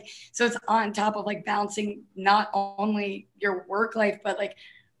it's like, so it's on top of like balancing not only your work life, but like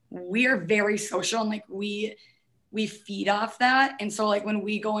we are very social and like we feed off that. And so like when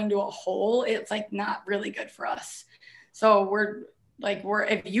we go into a hole, it's like not really good for us. So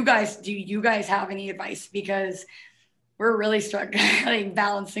do you guys have any advice? Because we're really struggling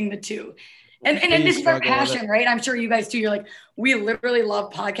balancing the two. And this is our passion, right? I'm sure you guys too. You're like, we literally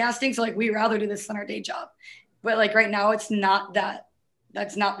love podcasting. So like, we rather do this than our day job, but like right now it's not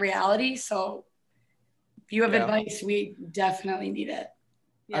that's not reality. So if you have advice, we definitely need it.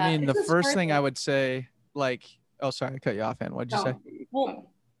 Yeah, I mean, the first thing I would say, like, oh, sorry, I cut you off, Ann. What'd you say?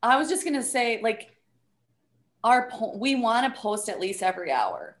 Well, I was just going to say, like, we want to post at least every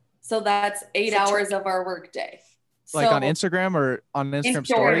hour. So that's 8 hours of our work day. Like on Instagram or on Instagram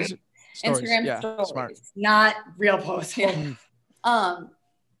stories? Instagram stories. Smart. Not real posts.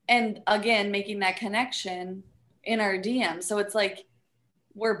 And again, making that connection in our DM. So it's like,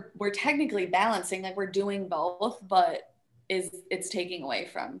 we're technically balancing, like we're doing both, but it's taking away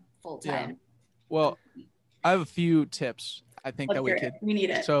from full time. Yeah. Well, I have a few tips. I think that we need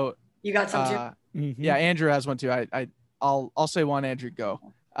it. So you got some too? Yeah, Andrew has one too. I'll say one. Andrew, go.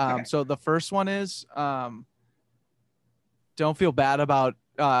 So the first one is don't feel bad about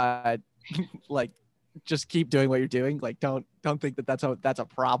like just keep doing what you're doing. Like don't think that that's a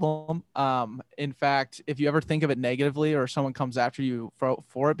problem. In fact, if you ever think of it negatively or someone comes after you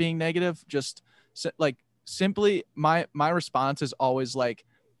for it being negative, just like simply my response is always like,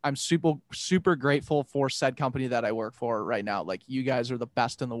 I'm super grateful for said company that I work for right now. Like you guys are the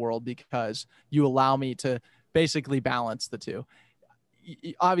best in the world because you allow me to basically balance the two.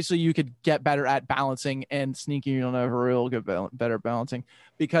 Obviously you could get better at balancing, and sneaking, you'll never really get better balancing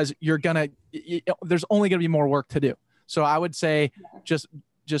because there's only going to be more work to do. So I would say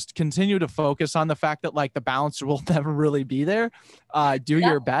just continue to focus on the fact that like the balance will never really be there. Do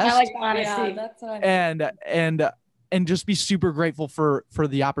your best. I like honesty. Yeah, that's what I mean. And just be super grateful for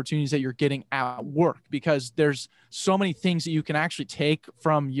the opportunities that you're getting at work, because there's so many things that you can actually take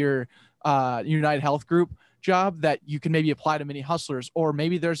from your United Health Group job that you can maybe apply to Minny Hustlers, or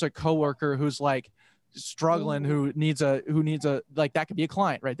maybe there's a coworker who's like struggling, who needs a like, that could be a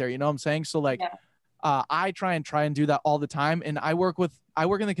client right there. You know what I'm saying? So like, I try and do that all the time. And I work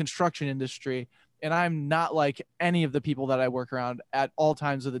in the construction industry, and I'm not like any of the people that I work around at all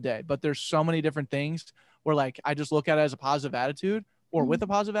times of the day, but there's so many different things where like, I just look at it as a positive attitude, or with a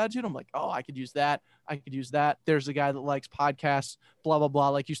positive attitude. I'm like, oh, I could use that. I could use that. There's a guy that likes podcasts, blah, blah, blah.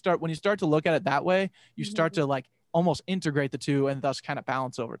 Like when you start to look at it that way, you start to like almost integrate the two and thus kind of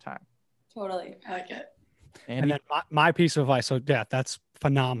balance over time. Totally. I like it. And then my piece of advice. So yeah, that's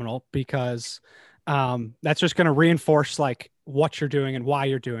phenomenal, because that's just going to reinforce like what you're doing and why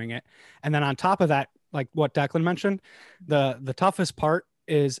you're doing it. And then on top of that, like what Declan mentioned, the toughest part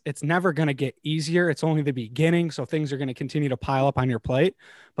is it's never going to get easier. It's only the beginning. So things are going to continue to pile up on your plate.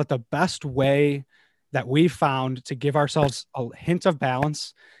 But the best way that we've found to give ourselves a hint of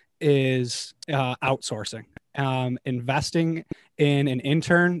balance is outsourcing, investing in an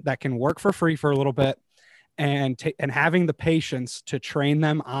intern that can work for free for a little bit, and having the patience to train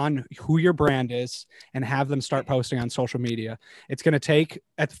them on who your brand is and have them start posting on social media. It's going to take,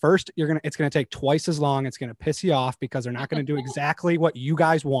 at first, it's going to take twice as long. It's going to piss you off because they're not going to do exactly what you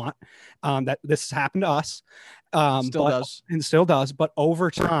guys want. That this has happened to us. Still does. But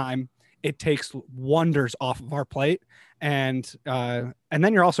over time, it takes wonders off of our plate. And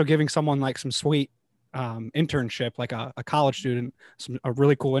then you're also giving someone like some sweet internship, like a college student, a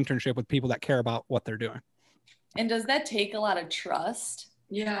really cool internship with people that care about what they're doing. And does that take a lot of trust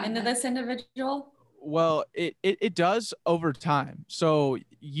into this individual? Well, it does over time. So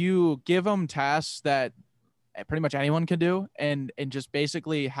you give them tasks that pretty much anyone can do, and just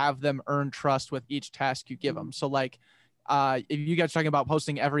basically have them earn trust with each task you give them. So like, if you guys are talking about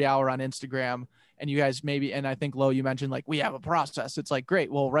posting every hour on Instagram, and you guys maybe, and I think Lo, you mentioned like, we have a process. It's like,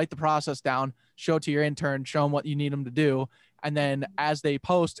 great. Well, write the process down, show it to your intern, show them what you need them to do. And then as they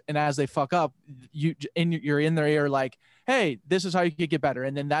post and as they fuck up, you're in their ear like, hey, this is how you could get better.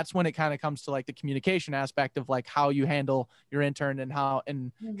 And then that's when it kind of comes to like the communication aspect of like how you handle your intern and how,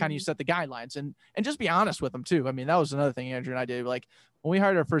 and kind of you set the guidelines and just be honest with them too. I mean, that was another thing Andrew and I did. Like when we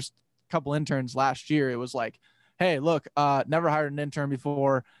hired our first couple interns last year, it was like, hey, look, never hired an intern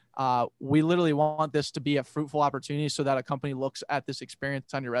before. We literally want this to be a fruitful opportunity so that a company looks at this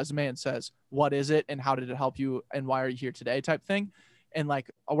experience on your resume and says, what is it? And how did it help you? And why are you here today type thing? And like,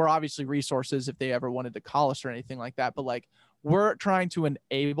 we're obviously resources if they ever wanted to call us or anything like that. But like, we're trying to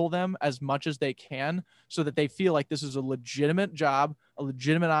enable them as much as they can so that they feel like this is a legitimate job, a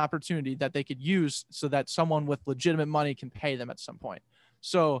legitimate opportunity that they could use so that someone with legitimate money can pay them at some point.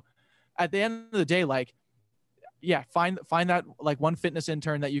 So at the end of the day, like, yeah, find that like one fitness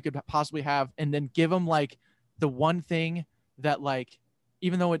intern that you could possibly have, and then give them like the one thing that like,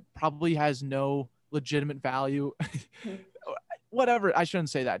 even though it probably has no legitimate value, whatever, I shouldn't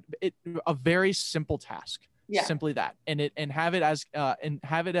say that. A very simple task, simply that, and have it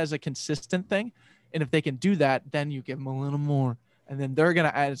as a consistent thing. And if they can do that, then you give them a little more, and then they're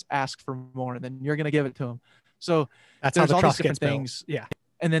gonna ask for more, and then you're gonna give it to them. So that's how the all trust these different gets things, built. Yeah,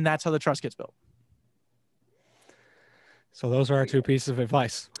 and then that's how the trust gets built. So those are our two pieces of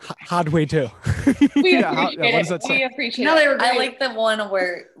advice. How do we do? We what does that say? We appreciate it. I like the one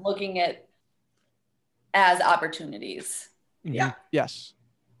where looking at as opportunities. Yeah. Yes.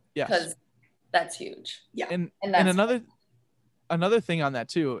 Because that's huge. Yeah. And another thing on that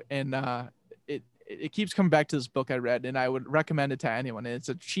too, and it keeps coming back to this book I read, and I would recommend it to anyone. And it's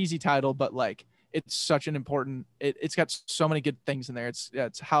a cheesy title, but like it's such an important. It's got so many good things in there.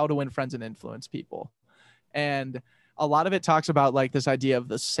 It's How to Win Friends and Influence People, and a lot of it talks about like this idea of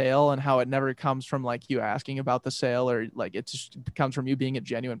the sale and how it never comes from like you asking about the sale, or like it just comes from you being a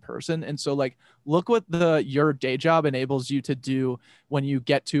genuine person. And so like, look what your day job enables you to do when you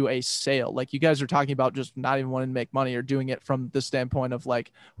get to a sale. Like you guys are talking about just not even wanting to make money or doing it from the standpoint of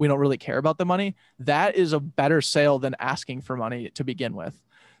like, we don't really care about the money. That is a better sale than asking for money to begin with.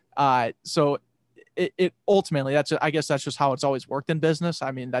 So it ultimately, I guess that's just how it's always worked in business.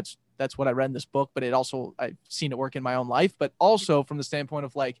 I mean, that's what I read in this book, but I've seen it work in my own life, but also from the standpoint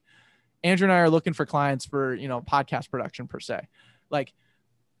of like, Andrew and I are looking for clients for, podcast production per se. Like,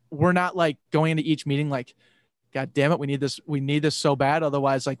 we're not like going into each meeting like, God damn it, we need this so bad.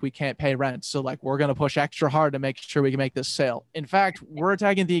 Otherwise, like, we can't pay rent. So like, we're going to push extra hard to make sure we can make this sale. In fact, we're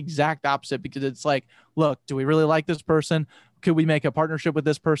attacking the exact opposite, because it's like, look, do we really like this person? Could we make a partnership with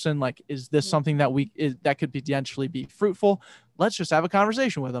this person? Like, is this something that that could potentially be fruitful? Let's just have a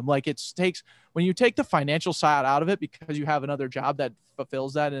conversation with them. Like, when you take the financial side out of it, because you have another job that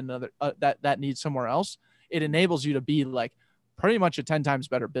fulfills that and another that needs somewhere else, it enables you to be like pretty much a 10 times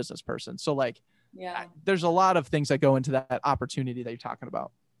better business person. So like, yeah, there's a lot of things that go into that opportunity that you're talking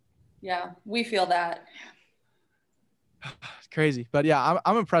about. Yeah, we feel that. It's crazy, but yeah,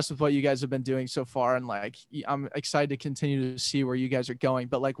 I'm impressed with what you guys have been doing so far, and like, I'm excited to continue to see where you guys are going.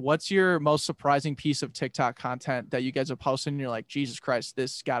 But like, what's your most surprising piece of TikTok content that you guys have posted and you're like, Jesus Christ,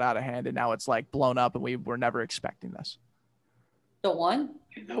 this got out of hand and now it's like blown up and we were never expecting this? The 1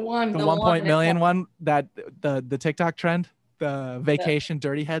 million one, that the TikTok trend, the vacation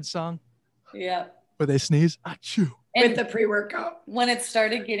dirty head song. Yeah. Where they sneeze. Achoo. With the pre-workout. When it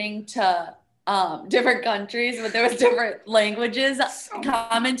started getting to different countries, but there was different languages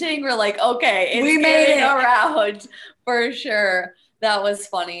commenting, we're like, okay, it's getting around for sure. That was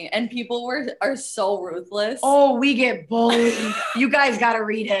funny. And people are so ruthless. Oh, we get bullied. You guys got to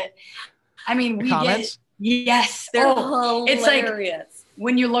read it. I mean, we Comments? yes. They're hilarious. It's like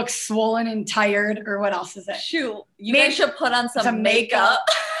when you look swollen and tired, or what else is it? Shoot, you guys should put on some makeup.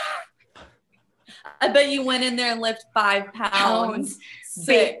 I bet you went in there and lifted 5 pounds.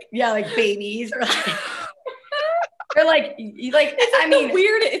 Sick. Yeah, like babies, or like, I mean,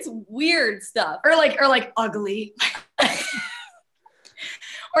 weird. It's weird stuff. Or like ugly.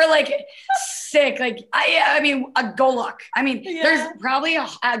 Or like sick, like I mean, go look. I mean, there's probably a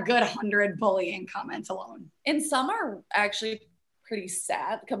good 100 bullying comments alone, and some are actually pretty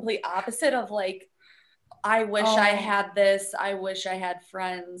sad. Complete opposite of like, I wish I had this. I wish I had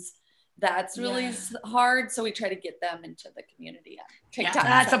friends. That's really hard. So we try to get them into the community on TikTok. Yeah,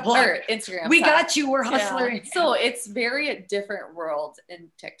 that's a plug. Or Instagram. We got you. We're hustlers. Yeah. So it's very a different world in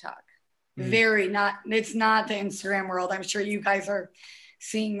TikTok. Very not. It's not the Instagram world. I'm sure you guys are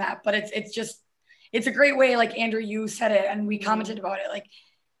seeing that, but it's a great way. Like Andrew, you said it, and we commented about it. Like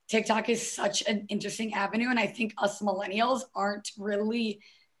TikTok is such an interesting avenue, and I think us millennials aren't really.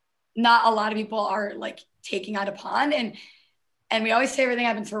 Not a lot of people are like taking it upon, and we always say everything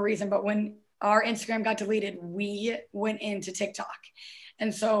happens for a reason. But when our Instagram got deleted, we went into TikTok,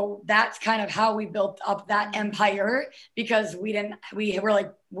 and so that's kind of how we built up that empire, because we literally were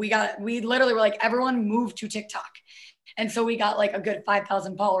like, everyone moved to TikTok. And so we got like a good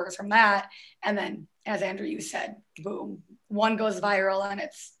 5,000 followers from that. And then, as Andrew, you said, boom, one goes viral, and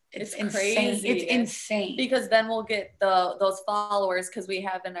it's insane. Crazy. It's insane. Because then we'll get those followers, because we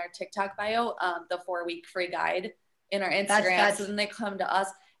have in our TikTok bio the 4-week free guide in our Instagram. So then they come to us,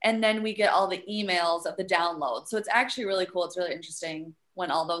 and then we get all the emails of the download. So it's actually really cool. It's really interesting when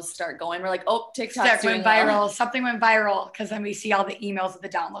all those start going. We're like, oh, TikTok's doing viral. Well. Something went viral, because then we see all the emails of the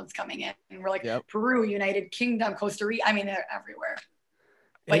downloads coming in, and we're like, Peru, United Kingdom, Costa Rica. I mean, they're everywhere.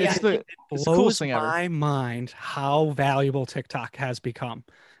 But it blows my mind how valuable TikTok has become.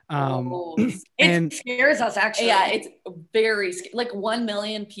 It scares us, actually. Yeah, it's very like 1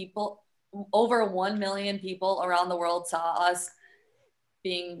 million people, over 1 million people around the world saw us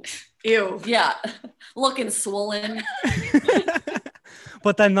being looking swollen.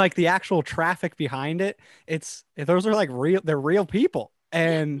 But then like the actual traffic behind it, those are like they're real people.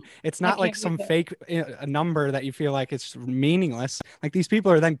 And it's not like some fake a number that you feel like it's meaningless. Like these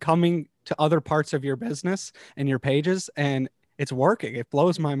people are then coming to other parts of your business and your pages, and it's working. It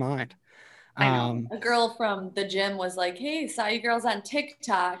blows my mind. I know. A girl from the gym was like, hey, saw you girls on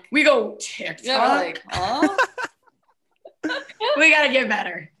TikTok. We go, TikTok? Yeah, we're like, oh. We got to get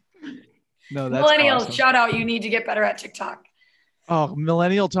better. No, that's Millennials, awesome. shout out. You need to get better at TikTok. Oh,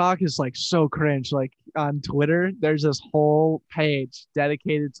 millennial talk is like so cringe. Like on Twitter, there's this whole page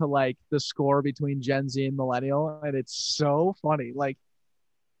dedicated to like the score between Gen Z and millennial. And it's so funny. Like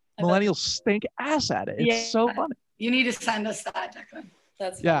millennials stink ass at it. It's so funny. You need to send us that, Declan.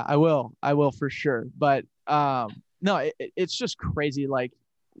 That's funny. Yeah, I will for sure. But no, it's just crazy. Like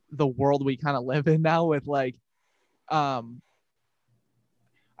the world we kind of live in now with like,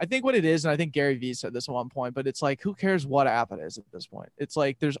 I think what it is, and I think Gary Vee said this at one point, but it's like, who cares what app it is at this point? It's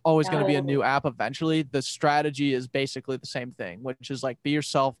like, there's always going to be a new app eventually. The strategy is basically the same thing, which is like, be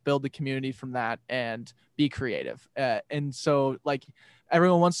yourself, build the community from that, and be creative. And so like,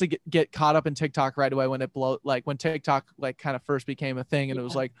 everyone wants to get caught up in TikTok right away when when TikTok like kind of first became a thing, and it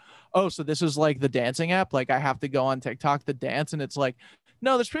was like, oh, so this is like the dancing app. Like I have to go on TikTok to dance. And it's like,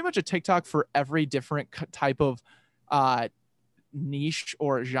 no, there's pretty much a TikTok for every different type of, niche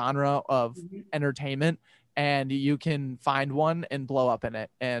or genre of entertainment, and you can find one and blow up in it.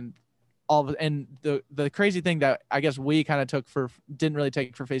 And the crazy thing that I guess we kind of didn't really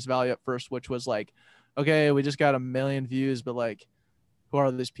take for face value at first, which was like, okay, we just got 1 million views, but like, who are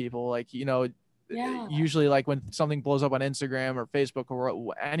these people? Like, you know, usually like when something blows up on Instagram or Facebook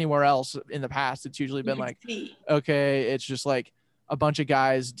or anywhere else in the past, it's usually been like, okay, it's just like a bunch of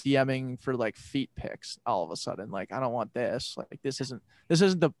guys DMing for like feet pics all of a sudden. Like, I don't want this. Like, this isn't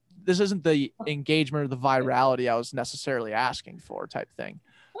the engagement or the virality I was necessarily asking for type thing.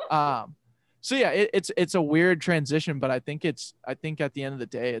 So yeah, it's a weird transition, but I think at the end of the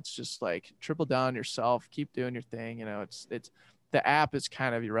day, it's just like triple down on yourself, keep doing your thing. You know, it's the app is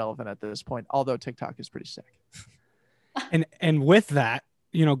kind of irrelevant at this point, although TikTok is pretty sick. And with that,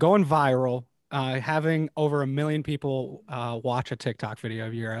 you know, going viral, having over 1 million people watch a TikTok video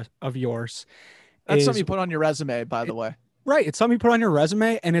of yours. That's something you put on your resume, by the way. Right. It's something you put on your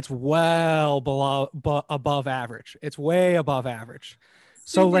resume, and it's well above average. It's way above average.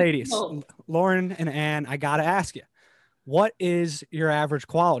 So ladies, Lauren and Ann, I got to ask you, what is your average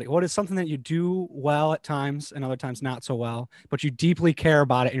quality? What is something that you do well at times and other times not so well, but you deeply care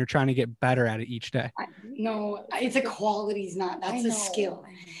about it and you're trying to get better at it each day? No, it's a quality's not. That's a skill.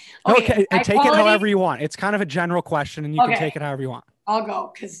 Okay, my take it however you want. It's kind of a general question and you can take it however you want. I'll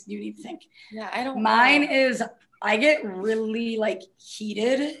go because you need to think. Yeah, I don't Mine know. is I get really like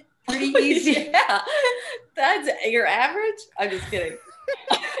heated pretty easy. Yeah, that's your average. I'm just kidding.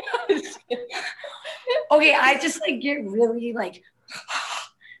 Okay, I just like get really like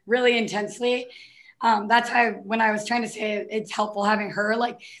really intensely. That's how when I was trying to say it's helpful having her.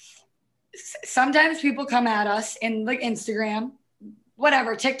 Like sometimes people come at us in like Instagram,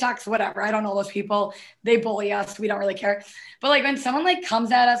 whatever, TikToks, whatever. I don't know those people. They bully us. We don't really care. But like when someone like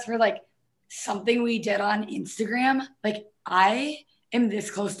comes at us for like something we did on Instagram, like I am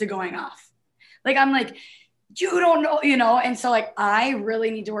this close to going off. Like I'm like, you don't know, you know? And so like, I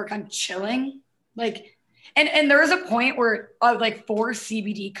really need to work on chilling. Like, and there was a point where like 4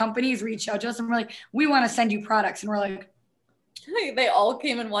 CBD companies reached out to us and we're like, we want to send you products. And we're like, they all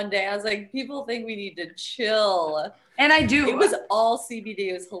came in one day. I was like, people think we need to chill. and I do. It was all CBD.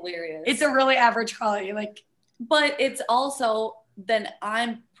 It was hilarious. It's a really average quality. Like, but it's also, then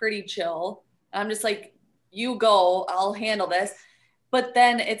I'm pretty chill. I'm just like, you go, I'll handle this. But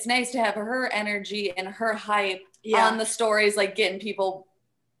then it's nice to have her energy and her hype on the stories, like getting people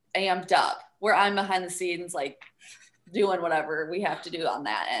amped up, where I'm behind the scenes, like doing whatever we have to do on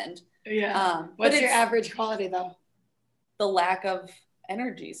that end. Yeah. What's your average quality though? The lack of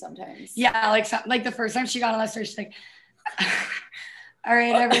energy sometimes. Yeah. Like the first time she got on the stage, she's like, all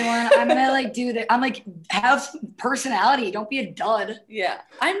right, everyone, I'm going to like do that. I'm like, have some personality. Don't be a dud. Yeah.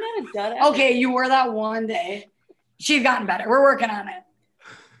 I'm not a dud. Okay. You were that one day. She's gotten better. We're working on it.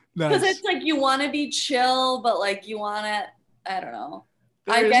 Because it's like you want to be chill, but like you want to, I don't know.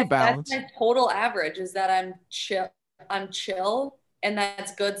 I guess that's my total average is that I'm chill, and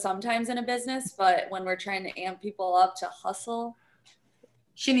that's good sometimes in a business, but when we're trying to amp people up to hustle,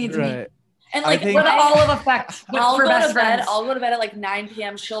 she needs me. And like we're the all of effect. I'll go to bed. I'll go to bed at like 9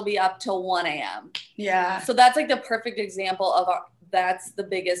 p.m. She'll be up till 1 a.m. Yeah. So that's like the perfect example of that's the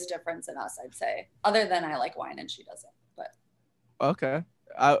biggest difference in us, I'd say. Other than I like wine and she doesn't. But okay.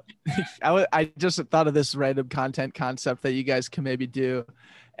 I just thought of this random content concept that you guys can maybe do,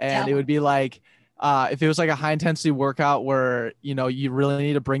 and it would be like if it was like a high intensity workout where you know you really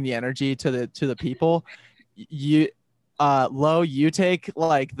need to bring the energy to the people, you take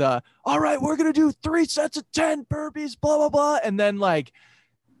like all right, we're gonna do 3 sets of 10 burpees, blah blah blah, and then like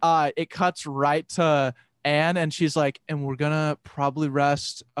it cuts right to Anne and she's like, and we're gonna probably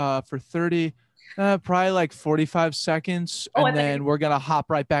rest for 30 probably like 45 seconds and then we're gonna hop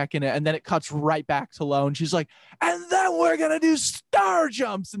right back in it, and then it cuts right back to Lo and she's like, and then we're gonna do star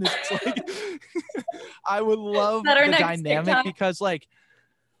jumps, and it's like I would love the dynamic TikTok? Because like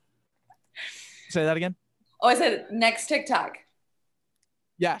say that again. Oh, I said next TikTok.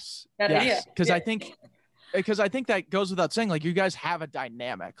 Yes. Because I think that goes without saying, like you guys have a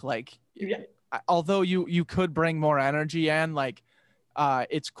dynamic, like although you could bring more energy in, like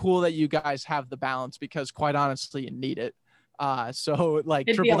it's cool that you guys have the balance because quite honestly you need it. So like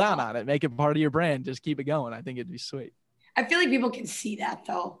triple down on it, make it part of your brand, just keep it going. I think it'd be sweet. I feel like people can see that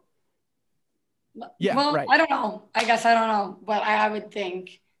though. Yeah, well, right. I don't know. I guess I don't know, but I would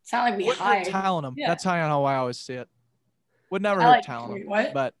think it's not like we hide. Telling them. Yeah. That's how I always see it. Would never hurt like, telling them.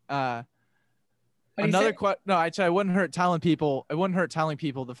 What? But another question. No, I'd say it wouldn't hurt telling people. It wouldn't hurt telling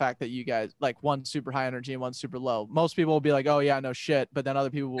people the fact that you guys like one's super high energy and one's super low. Most people will be like, "Oh yeah, no shit," but then other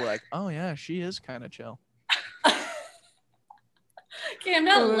people will be like, "Oh yeah, she is kind of chill." Okay, I'm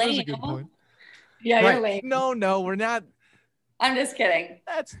not lame. Yeah, right. You're lame. No, we're not. I'm just kidding.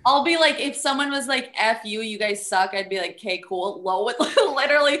 I'll be like, if someone was like, F you guys suck, I'd be like, okay, cool. Lo would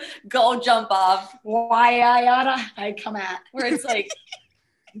literally go jump off. Why I come at. Where it's like,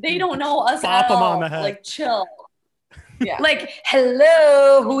 they don't know us Pop at them all. On the head. Like, chill. Yeah. Like,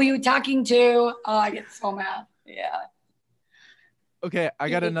 hello, who are you talking to? Oh, I get so mad. Yeah. Okay, I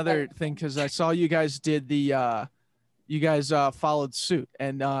got another thing because I saw you guys did the, you guys followed suit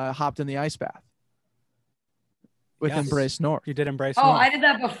and hopped in the ice bath. With Embrace North. You did Embrace North. North. I did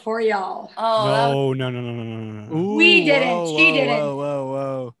that before y'all. Oh, No. Ooh, we didn't. She didn't.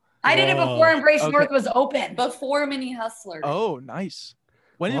 Whoa. I did it before Embrace North was open. Before Minny Hustlers. Oh, nice.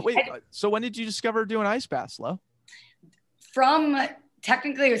 When did you discover doing ice baths, Lo?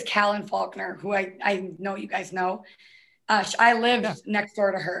 Technically it was Callan Faulkner, who I know you guys know. I lived next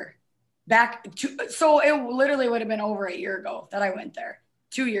door to her. So it literally would have been over a year ago that I went there.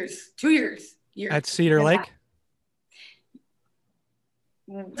 2 years. At Cedar Lake?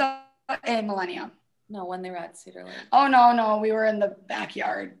 In Millennium. No, when they were at Cedar Lake. Oh, no. We were in the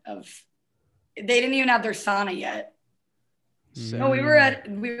backyard of, they didn't even have their sauna yet. No, we were at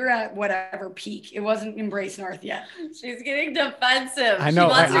whatever peak. It wasn't Embrace North yet. She's getting defensive. I know. She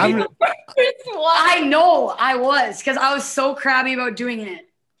wants to be the first one. I know I was, because I was so crabby about doing it.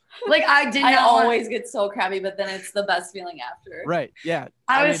 Like I always get so crabby, but then it's the best feeling after. Right. Yeah.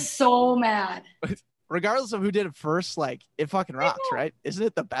 I was so mad. Regardless of who did it first, like it fucking rocks, right? Isn't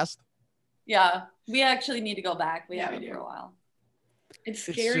it the best? Yeah. We actually need to go back. We Yeah, haven't we do. for a while. It's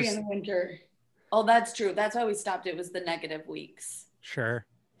scary just- in the winter. Oh, that's true. That's why we stopped. It was the negative weeks. Sure.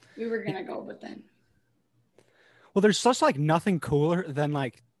 We were gonna go, but then Well, there's such like nothing cooler than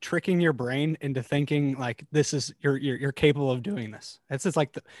like tricking your brain into thinking like this is you're capable of doing this. It's just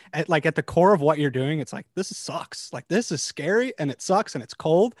like at the core of what you're doing, it's like this sucks. Like this is scary and it sucks and it's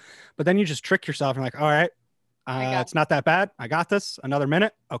cold, but then you just trick yourself and like, all right, it's not that bad. I got this. Another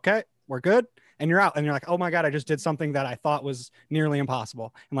minute. Okay, we're good. And you're out and you're like, oh my God, I just did something that I thought was nearly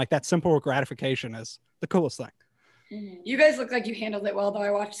impossible. And like that simple gratification is the coolest thing. Mm-hmm. you guys look like you handled it well, though. I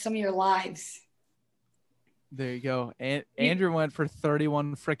watched some of your lives. There you go. And Andrew went for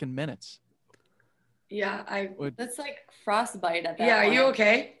 31 freaking minutes. Yeah, That's like frostbite at that yeah. Are point. you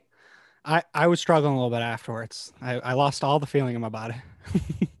okay? I was struggling a little bit afterwards. I lost all the feeling in my body.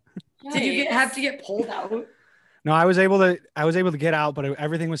 Did you have to get pulled out? No, I was able to get out, but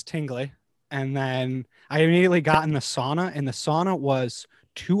everything was tingly. And then I immediately got in the sauna, and the sauna was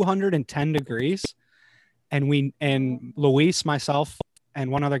 210 degrees. And Luis, myself,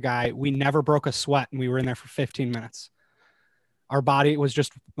 and one other guy, we never broke a sweat, and we were in there for 15 minutes. Our body was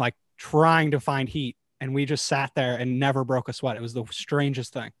just like trying to find heat, and we just sat there and never broke a sweat. It was the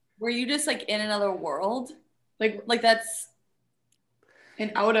strangest thing. Were you just like in another world? Like that's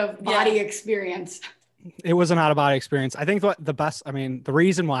An out of body experience. It was an out of body experience. I think the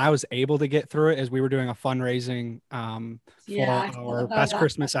reason why I was able to get through it is we were doing a fundraising for our best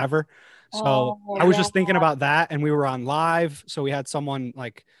Christmas ever. So I was just thinking about that, and we were on live. So we had someone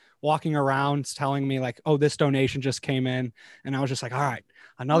like walking around telling me like, oh, this donation just came in. And I was just like, all right,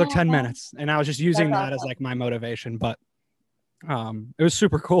 another 10 minutes. And I was just using that as like my motivation, but it was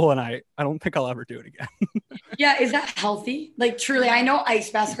super cool. And I don't think I'll ever do it again. Yeah. Is that healthy? Like truly, I know ice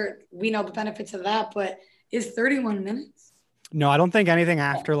baths hurt. We know the benefits of that, but is 31 minutes? No, I don't think anything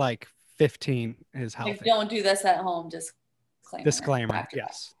after like 15 is healthy. like, don't do this at home. Disclaimer.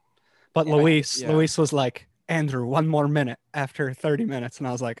 Yes. But Luis was like, Andrew, one more minute after 30 minutes. And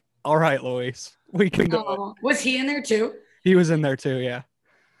I was like, all right, Luis, we can do it. Was he in there too? He was in there too. Yeah.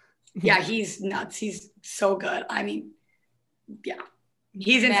 Yeah. He's nuts. He's so good. I mean, yeah,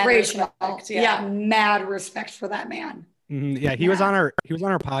 he's Mad inspirational. respect, yeah. Mad respect for that man. Mm-hmm. Yeah. He was on our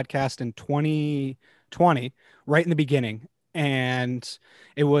podcast in 2020, right in the beginning. And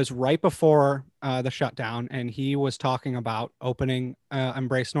it was right before the shutdown, and he was talking about opening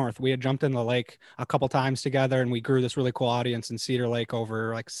Embrace North. We had jumped in the lake a couple times together, and we grew this really cool audience in Cedar Lake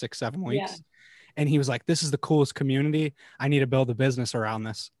over like 6-7 weeks. Yeah. And he was like, "This is the coolest community. I need to build a business around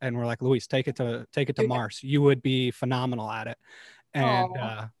this." And we're like, "Luis, take it to Mars. You would be phenomenal at it." And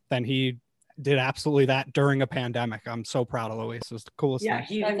then he did absolutely that during a pandemic. I'm so proud of Luis. It was the coolest thing. Yeah,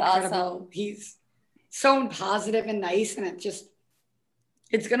 he's That's incredible. awesome. He's so positive and nice, and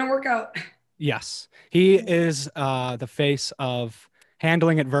it's gonna work out. Yes, he is the face of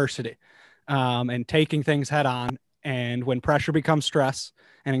handling adversity and taking things head on. And when pressure becomes stress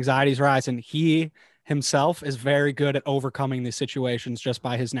and anxieties rise, and he himself is very good at overcoming these situations just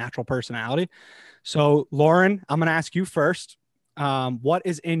by his natural personality. So, Lauren, I'm going to ask you first. What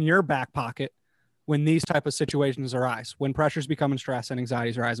is in your back pocket when these type of situations arise? When pressures become stress and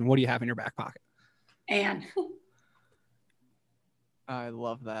anxieties rise, and what do you have in your back pocket? And I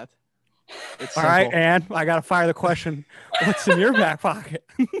love that. It's all simple. right, Anne, I got to fire the question. What's in your back pocket?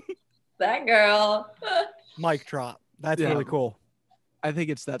 That girl. Mic drop. That's really cool. I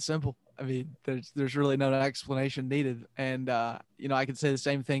think it's that simple. I mean, there's really no explanation needed. And, I can say the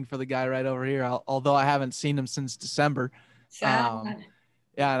same thing for the guy right over here, although I haven't seen him since December. sad.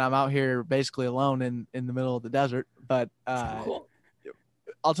 Yeah, and I'm out here basically alone in the middle of the desert. But Cool.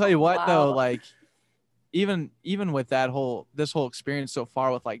 I'll tell you what, Wow. though, like even with this whole experience so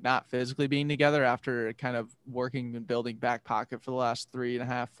far with like not physically being together after kind of working and building back pocket for the last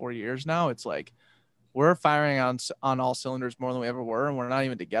 3.5-4 years now, it's like we're firing on all cylinders more than we ever were, and we're not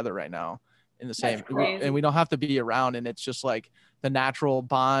even together right now in the same. And we don't have to be around, and it's just like the natural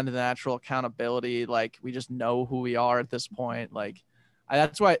bond, the natural accountability. Like we just know who we are at this point. Like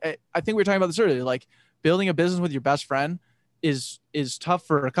that's why I think we were talking about this earlier. Like building a business with your best friend is tough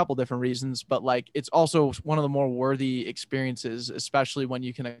for a couple different reasons, but like it's also one of the more worthy experiences, especially when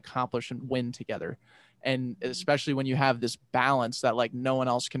you can accomplish and win together. And especially when you have this balance that like no one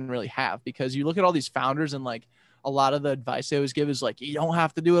else can really have, because you look at all these founders and like a lot of the advice they always give is like, you don't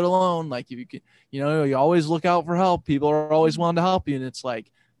have to do it alone. Like you can, you know, you always look out for help. People are always willing to help you. And it's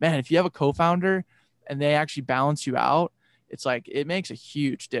like, man, if you have a co-founder and they actually balance you out, it's like, it makes a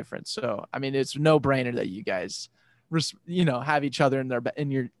huge difference. So, I mean, it's no brainer that you guys, you know, have each other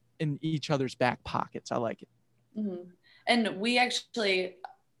in each other's back pockets. I like it. Mm-hmm. And we actually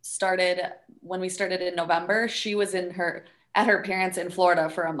started when we started in November. She was at her parents in Florida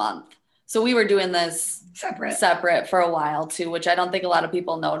for a month. So we were doing this separate for a while too, which I don't think a lot of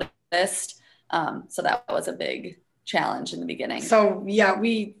people noticed. So that was a big challenge in the beginning. So yeah,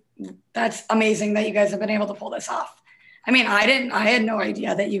 that's amazing that you guys have been able to pull this off. I mean, I had no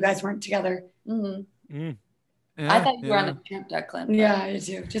idea that you guys weren't together. Mm-hmm. Mm. Yeah, I thought you were on a trip, Declan. But... Yeah, I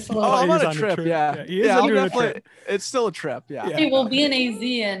do. Just a little. Oh, I'm on a trip. trip. Yeah. Yeah, it's still a trip. Yeah. Hey, we'll be in AZ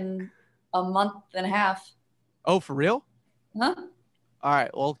in a month and a half. Oh, for real? Huh? All right,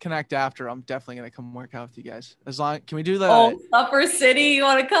 we'll connect after. I'm definitely gonna come work out with you guys. Can we do that? Oh, Suffer City, you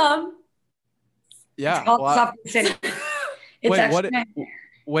want to come? Yeah. It's called Suffer City.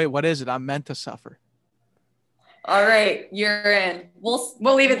 What is it? I'm meant to suffer. All right, you're in. We'll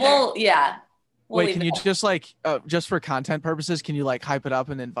leave it there. Yeah. Wait, can you just like just for content purposes, can you like hype it up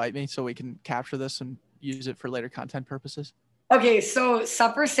and invite me so we can capture this and use it for later content purposes? Okay, so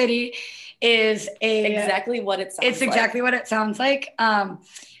Suffer City is exactly what it sounds like. It's exactly what it sounds like.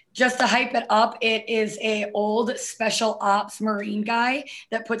 Just to hype it up, it is a old special ops Marine guy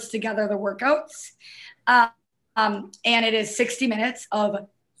that puts together the workouts. And it is 60 minutes of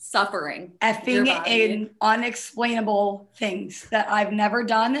suffering, effing and unexplainable things that I've never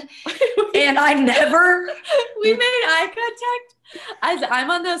done. And I never. We made eye contact as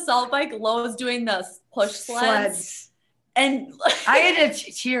I'm on the assault bike. Lowe's doing the push sleds. And I had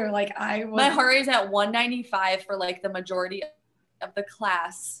to cheer. Like my heart rate is at 195 for like the majority of the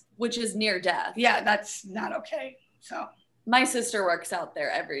class, which is near death. Yeah, that's not okay. So my sister works out there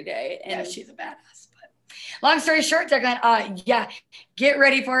every day, and she's a badass. But long story short, Declan, yeah, get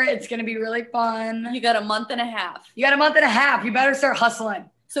ready for it. It's gonna be really fun. You got a month and a half. You better start hustling.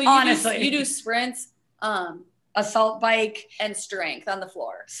 So you do sprints, assault bike, and strength on the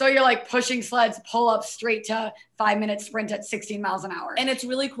floor. So you're like pushing sleds, pull up straight to 5-minute sprint at 16 miles an hour. And it's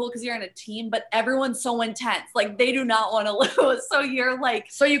really cool because you're in a team, but everyone's so intense. Like they do not want to lose. So you're like,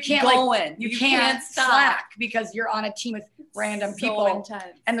 so you can't going. You can't slack because you're on a team with random people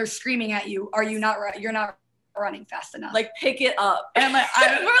intense. And they're screaming at you. You're not running fast enough. Like pick it up. And I'm like,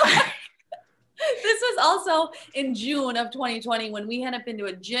 this was also in June of 2020 when we hadn't been to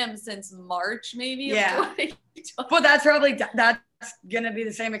a gym since March, maybe. Yeah. But that's going to be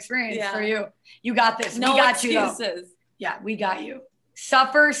the same experience for you. You got this. No we got excuses. You, though. Yeah, we got you.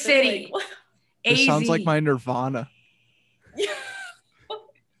 Suffer City. This sounds like my Nirvana.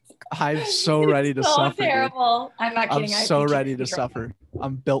 I'm so ready to suffer. Terrible. Dude. I'm not kidding. I'm so ready to suffer.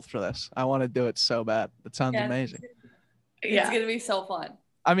 I'm built for this. I want to do it so bad. It sounds amazing. It's going to be so fun.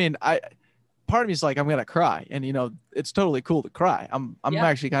 I mean, part of me is like, I'm going to cry, and you know, it's totally cool to cry. I'm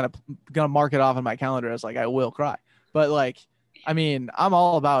actually kind of going to mark it off on my calendar as like, I will cry. But like, I mean, I'm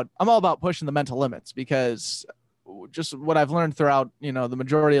all about pushing the mental limits, because just what I've learned throughout, you know, the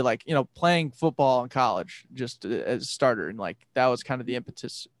majority of like, you know, playing football in college, just as a starter. And like, that was kind of the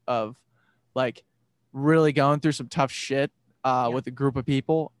impetus of like really going through some tough shit with a group of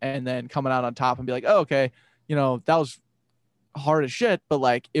people, and then coming out on top and be like, oh, okay, you know, that was hard as shit, but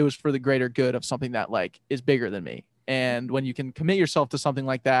like it was for the greater good of something that like is bigger than me. And when you can commit yourself to something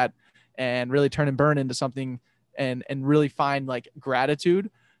like that and really turn and burn into something and really find like gratitude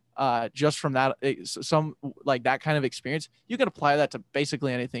just from that, some like that kind of experience, you can apply that to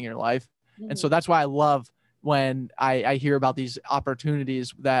basically anything in your life. And so that's why I love when I hear about these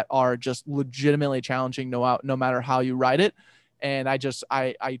opportunities that are just legitimately challenging, no matter how you write it. And I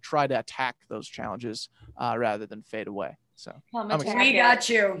try to attack those challenges rather than fade away. So we got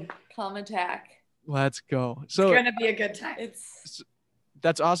you. Come attack. Let's go. So it's gonna be a good time.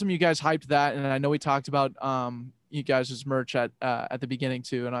 That's awesome. You guys hyped that, and I know we talked about you guys' merch at the beginning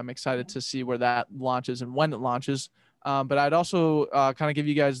too, and I'm excited to see where that launches and when it launches. But I'd also kind of give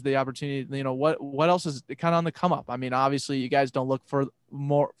you guys the opportunity. You know, what else is kind of on the come up? I mean, obviously, you guys don't look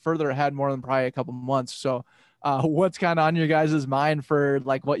further ahead more than probably a couple months. So, what's kind of on your guys' mind for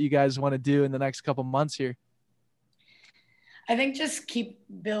like what you guys want to do in the next couple months here? I think just keep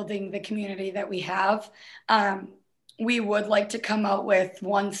building the community that we have. we would like to come out with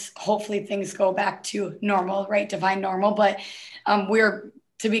once hopefully things go back to normal, right? Divine normal. But we're,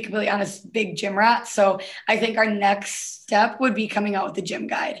 to be completely honest, big gym rats. So I think our next step would be coming out with the gym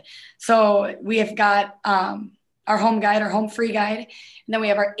guide. So we have got our home guide, our home free guide. And then we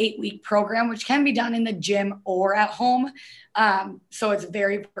have our 8-week program, which can be done in the gym or at home. So it's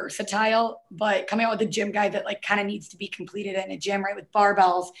very versatile, but coming out with a gym guide that like kind of needs to be completed in a gym, right? With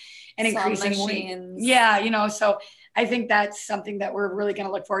barbells and increasing weight. Yeah, you know, so I think that's something that we're really going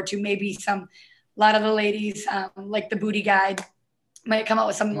to look forward to. Maybe a lot of the ladies, like the booty guide might come out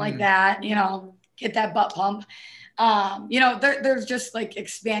with something like that, you know, get that butt pump. You know, there's just like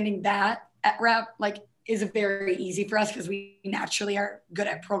expanding that at rep, like is very easy for us because we naturally are good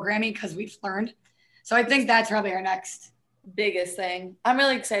at programming because we've learned. So I think that's probably our next biggest thing. I'm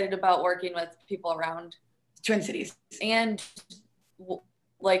really excited about working with people around Twin Cities. And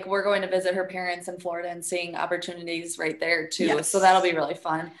like we're going to visit her parents in Florida and seeing opportunities right there too. Yes. So that'll be really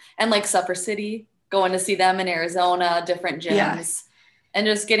fun. And like Suffer City, going to see them in Arizona, different gyms. Yeah. And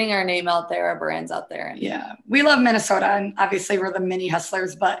just getting our name out there, our brands out there. And yeah, we love Minnesota, and obviously we're the Minny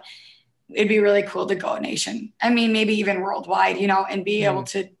Hustlers, but it'd be really cool to go nation. I mean, maybe even worldwide, you know, and be able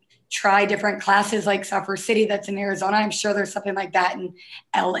to try different classes like Suffer City that's in Arizona. I'm sure there's something like that in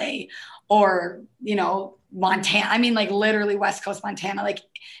LA or, you know, Montana. I mean, like literally West Coast Montana, like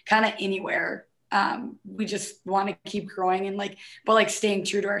kind of anywhere. We just want to keep growing and like, but like staying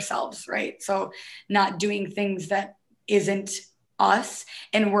true to ourselves, right? So not doing things that isn't us,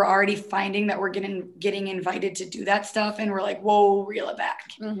 and we're already finding that we're getting invited to do that stuff, and we're like, whoa, reel it back.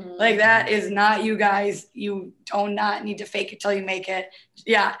 Like that is not you guys. You do not need to fake it till you make it.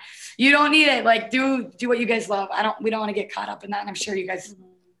 Yeah, you don't need it. Like do what you guys love. We don't want to get caught up in that, and I'm sure you guys,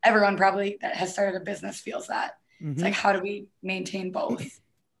 everyone probably that has started a business feels that. It's like, how do we maintain both?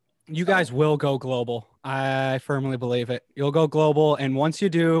 You guys will go global. I firmly believe it. You'll go global, and once you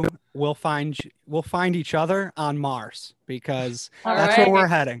do, we'll find each other on Mars, because that's where we're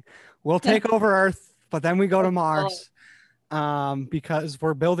heading. We'll take over Earth, but then we go to Mars, because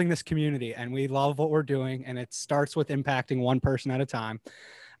we're building this community and we love what we're doing, and it starts with impacting one person at a time.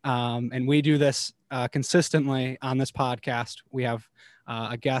 And we do this consistently on this podcast. We have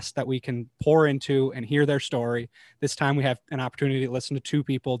a guest that we can pour into and hear their story. This time we have an opportunity to listen to two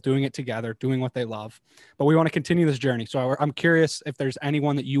people doing it together, doing what they love. But we want to continue this journey. So I'm curious if there's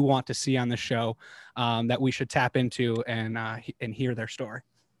anyone that you want to see on the show that we should tap into and hear their story.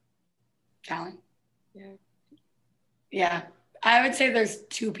 Callan? Yeah. I would say there's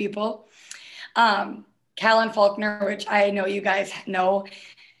two people. Callan Faulkner, which I know you guys know.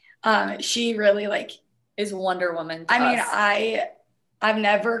 She really like is Wonder Woman. I mean, I've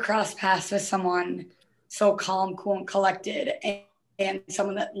never crossed paths with someone so calm, cool, and collected, and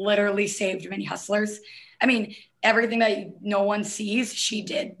someone that literally saved Minny Hustlers. I mean, everything that no one sees, she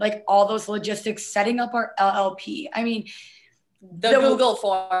did. Like all those logistics, setting up our LLP. I mean, the Google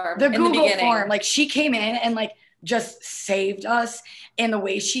form. The Google form. Like she came in and like just saved us. And the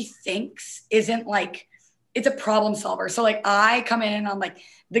way she thinks isn't like, it's a problem solver. So like I come in and I'm like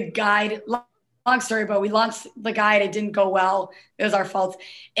the guide. Long story, but we launched the guide. It didn't go well. It was our fault.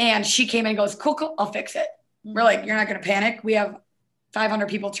 And she came in and goes, cool, I'll fix it. We're like, you're not going to panic. We have 500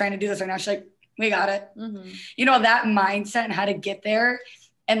 people trying to do this right now. She's like, we got it. You know, that mindset and how to get there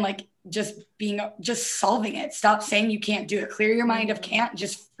and like just solving it. Stop saying you can't do it. Clear your mind of can't,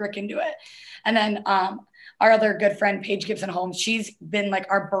 just freaking do it. And then our other good friend, Paige Gibson Holmes, she's been like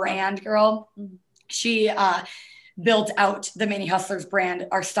our brand girl. She built out the Minny Hustlers brand,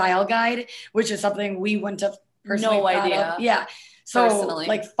 our style guide, which is something we wouldn't have personally no idea. Yeah. So personally,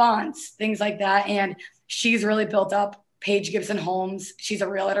 like fonts, things like that. And she's really built up Paige Gibson Holmes. She's a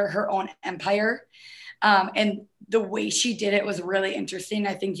realtor, her own empire. And the way she did it was really interesting.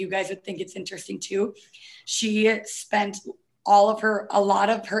 I think you guys would think it's interesting too. She spent a lot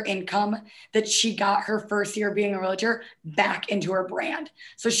of her income that she got her first year being a realtor back into her brand.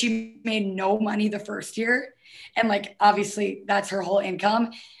 So she made no money the first year. And like, obviously that's her whole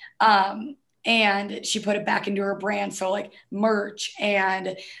income. And she put it back into her brand. So like merch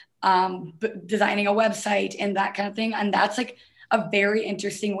and designing a website and that kind of thing. And that's like a very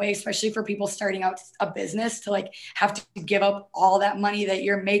interesting way, especially for people starting out a business, to like have to give up all that money that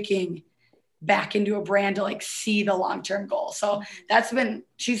you're making back into a brand to like see the long-term goal. So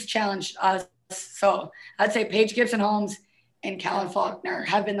she's challenged us. So I'd say Paige Gibson Holmes and Callan Faulkner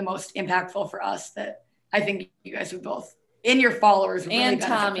have been the most impactful for us, that I think you guys would both, in your followers, really and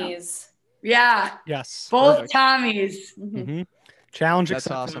Tommy's. Yeah. Yes. Both perfect. Tommy's. Challenge That's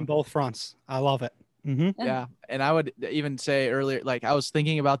accepted awesome. on both fronts. I love it. Mm-hmm. Yeah. And I would even say earlier, like I was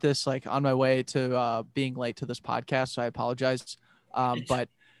thinking about this, like on my way to being late to this podcast. So I apologize. But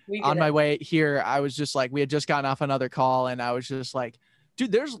on my way here, I was just like, we had just gotten off another call and I was just like,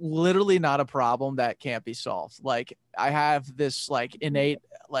 dude, there's literally not a problem that can't be solved. Like I have this like innate,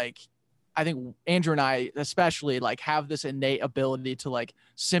 like, I think Andrew and I especially like have this innate ability to like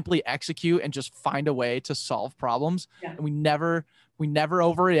simply execute and just find a way to solve problems. Yeah. And we never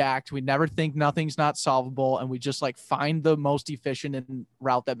overreact. We never think nothing's not solvable. And we just like find the most efficient and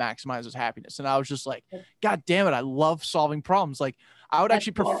route that maximizes happiness. And I was just like, God damn it. I love solving problems. Like I would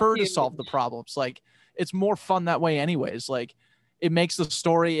actually prefer to solve the problems. Like it's more fun that way anyways. Like it makes the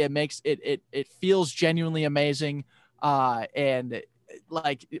story, it feels genuinely amazing. And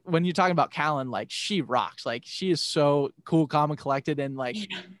like when you're talking about Callan, like she rocks. Like she is so cool, calm, and collected, and like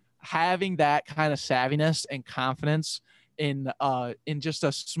having that kind of savviness and confidence in just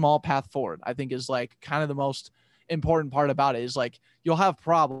a small path forward, I think is like kind of the most important part about it. Is like you'll have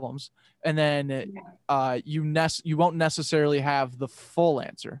problems, and then you won't necessarily have the full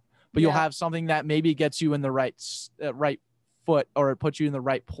answer, but you'll have something that maybe gets you in the right foot, or it puts you in the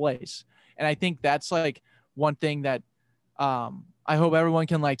right place. And I think that's like one thing that I hope everyone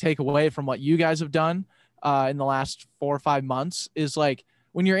can like take away from what you guys have done in the last 4 or 5 months is like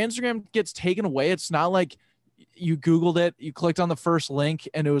when your Instagram gets taken away, it's not like you Googled it, you clicked on the first link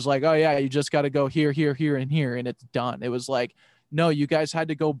and it was like, oh yeah, you just got to go here, here, here, and here, and it's done. It was like, no, you guys had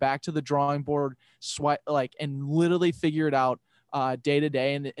to go back to the drawing board, and literally figure it out day to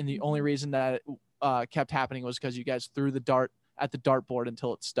day. And the only reason that it kept happening was because you guys threw the dart at the dartboard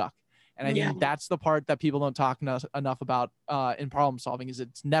until it stuck. And I think that's the part that people don't talk enough about in problem solving is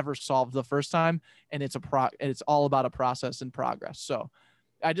it's never solved the first time. And it's all about a process and progress. So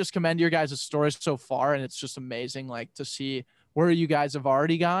I just commend your guys' stories so far. And it's just amazing, like to see where you guys have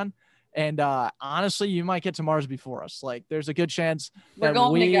already gone. And honestly, you might get to Mars before us. Like there's a good chance we're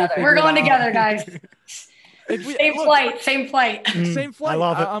going together. We're going together, guys. Same flight. I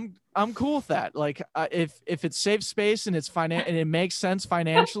love it. I'm cool with that. Like if it's safe space and it's and it makes sense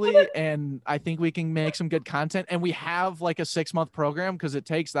financially, and I think we can make some good content, and we have like a 6-month program because it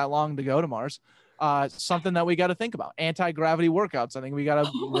takes that long to go to Mars. Something that we got to think about, anti-gravity workouts. I think we got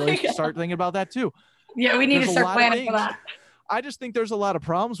to really start thinking about that too. Yeah, we need to start planning for that. I just think there's a lot of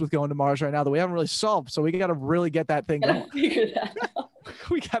problems with going to Mars right now that we haven't really solved. So we got to really get that thing going. Figure that out.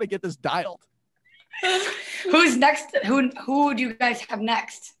 We got to get this dialed. Who's next? Who do you guys have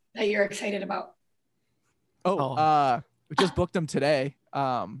next that you're excited about? We just booked him today.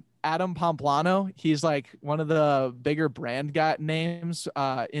 Adam Pomplano. He's like one of the bigger brand names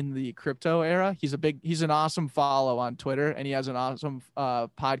in the crypto era. He's an awesome follow on Twitter, and he has an awesome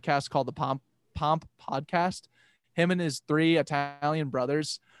podcast called the Pomp Podcast. Him and his 3 Italian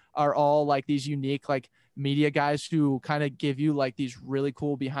brothers are all like these unique like media guys who kind of give you like these really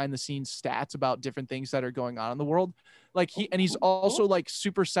cool behind the scenes stats about different things that are going on in the world. Like he's also like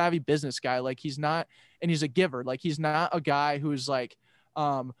super savvy business guy. Like he's a giver. Like he's not a guy who's like,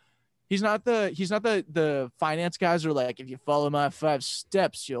 he's not the finance guys who are like, if you follow my 5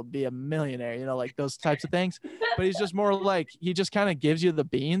 steps, you'll be a millionaire, you know, like those types of things. But he's just more like, he just kind of gives you the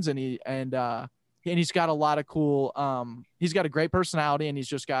beans, and he's got a lot of cool, he's got a great personality, and he's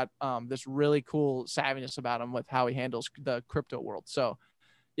just got this really cool savviness about him with how he handles the crypto world. So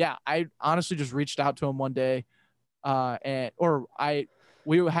yeah, I honestly just reached out to him one day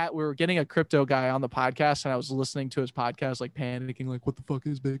we were getting a crypto guy on the podcast, and I was listening to his podcast, like panicking, like, what the fuck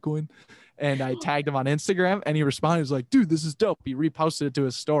is Bitcoin? And I tagged him on Instagram, and he responded. He was like, dude, this is dope. He reposted it to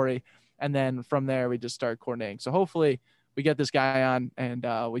his story. And then from there, we just started coordinating. So hopefully we get this guy on and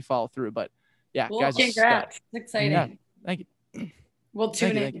we follow through. But yeah, cool. guys, congrats. It's exciting. Yeah, thank you. We'll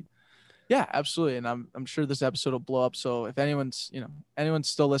tune in. Yeah, absolutely. And I'm sure this episode will blow up. So if anyone's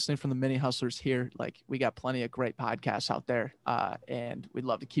still listening from the Minny Hustlers here, like we got plenty of great podcasts out there. And we'd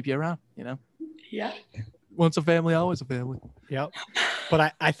love to keep you around, you know? Yeah. Once a family, always a family. Yep.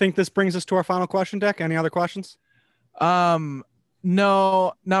 But I think this brings us to our final question, Deck. Any other questions?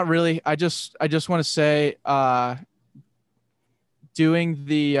 No, not really. I just want to say, doing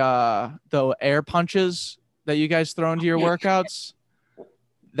the air punches that you guys throw into your workouts,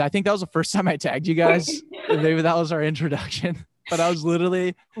 I think that was the first time I tagged you guys. Maybe that was our introduction, but I was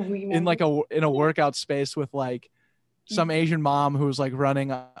literally in a workout space with like some Asian mom who was like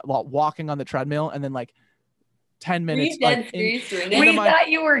walking on the treadmill, and then like 10 minutes. We thought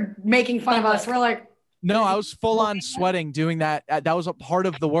you were making fun of us. We're like, no, I was full on sweating doing that. That was a part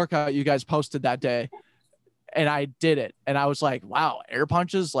of the workout you guys posted that day. And I did it. And I was like, wow, air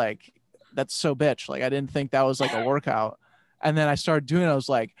punches. Like that's so bitch. Like, I didn't think that was like a workout. And then I started doing it. I was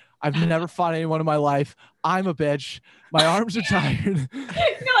like, I've never fought anyone in my life. I'm a bitch. My arms are tired.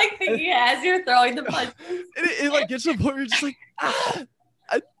 You're like thinking as you're throwing the punches. It like gets to the point where you're just like,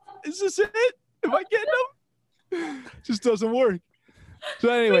 is this it? Am I getting them? Just doesn't work. So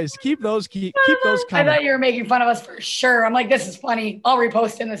anyways, keep those I coming. thought you were making fun of us for sure. I'm like, this is funny. I'll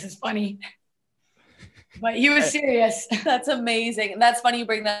repost him. This is funny. But he was serious. That's amazing. And that's funny you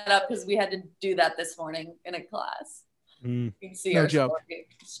bring that up because we had to do that this morning in a class. You can see No our joke.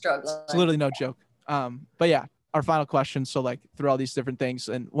 struggling. It's literally no joke. But yeah, our final question. So like through all these different things,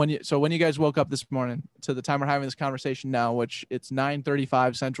 and when you guys woke up this morning to the time we're having this conversation now, which it's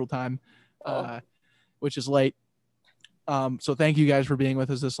 9:35 Central Time, which is late. So thank you guys for being with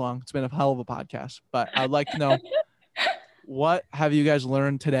us this long. It's been a hell of a podcast. But I'd like to know, what have you guys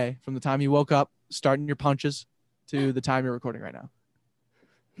learned today from the time you woke up, starting your punches, to the time you're recording right now?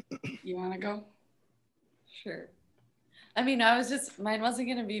 You want to go? Sure. I mean, mine wasn't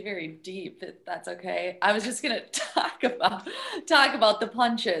going to be very deep, if that's okay. I was just going to talk about the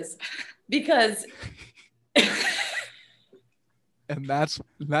punches because. And that's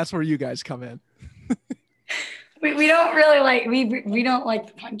where you guys come in. We don't really like, we don't like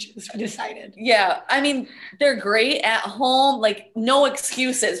the punches. We decided. Yeah. I mean, they're great at home. Like no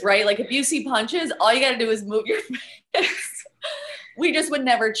excuses, right? Like if you see punches, all you got to do is move your face. We just would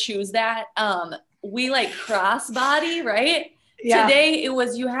never choose that. We like crossbody, right? Yeah. Today it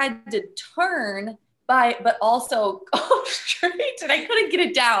was, you had to turn but also go straight and I couldn't get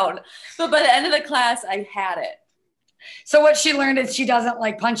it down. But by the end of the class, I had it. So what she learned is she doesn't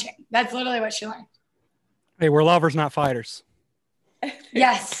like punching. That's literally what she learned. Hey, we're lovers, not fighters.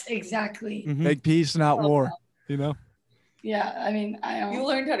 Yes, exactly. Mhm. Make peace, not war. You know? Yeah, I mean, I don't. You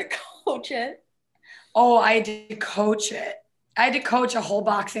learned how to coach it. Oh, I had to coach it. I had to coach a whole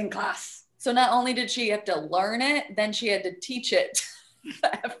boxing class. So not only did she have to learn it, then she had to teach it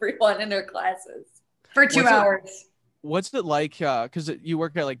to everyone in her classes. For 2 hours. What's it like? Because you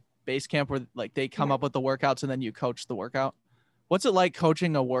work at like base camp where like they come up with the workouts and then you coach the workout. What's it like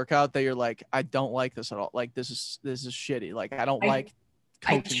coaching a workout that you're like, I don't like this at all. Like this is shitty. Like I don't like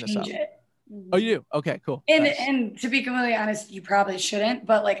coaching this up. It. Oh, you do? Okay, cool. And Nice. and to be completely honest, you probably shouldn't.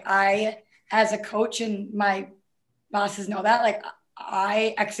 But like I, as a coach, and my bosses know that, like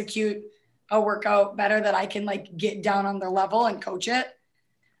I execute a workout better that I can like get down on their level and coach it.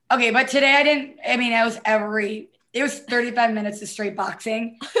 Okay, but today I didn't. I mean, it was 35 minutes of straight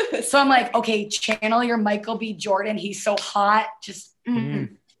boxing. So I'm like, okay, channel your Michael B. Jordan. He's so hot. Just fight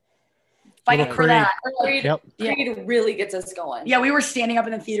Little for that. Creed, Yep. Creed really gets us going. Yeah, we were standing up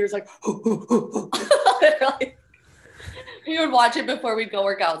in the theaters like, Literally. We would watch it before we'd go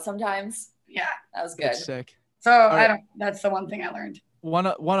work out sometimes. yeah. That was good. That's sick. So right. that's the one thing I learned. One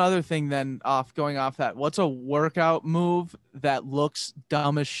other thing then going off that, what's a workout move that looks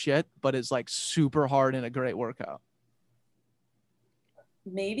dumb as shit, but is like super hard in a great workout?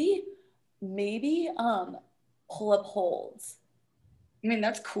 Maybe pull-up holds. I mean,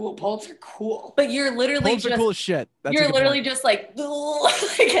 that's cool. Pulls are cool. But you're literally Holds are cool as shit. That's a you're good literally point. just like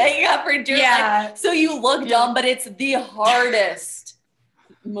hanging up for doing Yeah. so you look dumb, but it's the hardest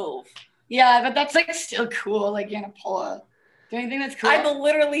move. Yeah, but that's like still cool. Like you're gonna pull up. Do anything that's cool. I'm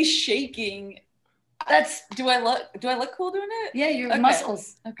literally shaking. That's Do I look cool doing it? yeah, your Okay.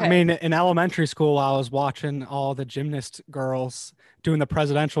 muscles. Okay. I mean, in elementary school, I was watching all the gymnast girls doing the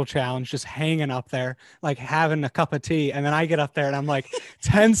presidential challenge, just hanging up there, like having a cup of tea. And then I get up there and I'm like,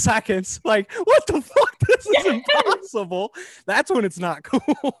 10 seconds. Like, what the fuck? This is impossible. That's when it's not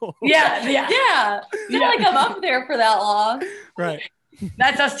cool. Yeah. yeah. Not like I'm up there for that long. Right.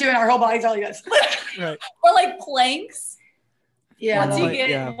 That's us doing our whole bodies all you guys. Right. Or like planks. Yeah.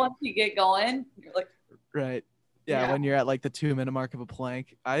 Once you get going, you're like, Right. Yeah, Yeah. when you're at like the 2-minute mark of a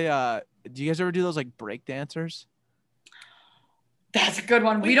plank. Do you guys ever do those like break dancers? That's a good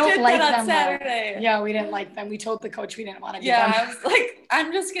one. We did don't like that them. on though. Saturday. Yeah, we didn't like them. We told the coach we didn't want to do Yeah, them. I was like,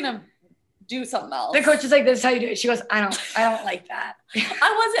 I'm just gonna do something else. The coach is like, "This is how you do it." She goes, "I don't like that."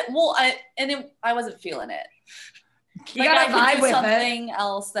 I wasn't feeling it. You Like, gotta I could vibe do with it. something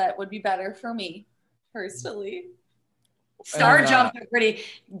else that would be better for me personally. Star And, jumps are pretty.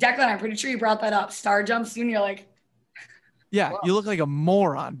 Declan, I'm pretty sure you brought that up. Star jumps, and you're like, Yeah, Wow. you look like a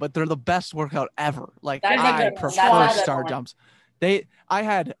moron, but they're the best workout ever. Like That's a I good one. prefer That's a good star one. jumps. I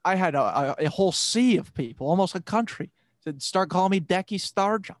had a whole sea of people, almost a country, that start calling me Decky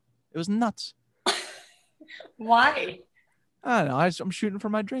Star Jump. It was nuts. "Why?" I don't know. I'm shooting for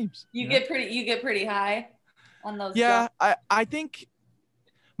my dreams. You know? get pretty high on those. Yeah, I think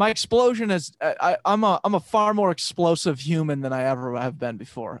my explosion is I'm a far more explosive human than I ever have been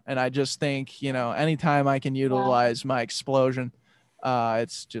before, and I just think anytime I can utilize my explosion,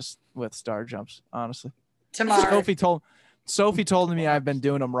 It's just with star jumps, honestly. Tomorrow. Sophie told me I've been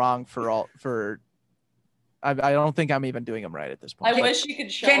doing them wrong I don't think I'm even doing them right at this point. I wish you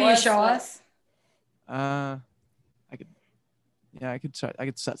could show us. Can you show us? I could. Yeah, I could set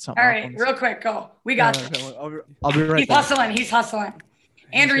something. All up right, on real quick, go. We got this. Okay, I'll be right He's back. hustling.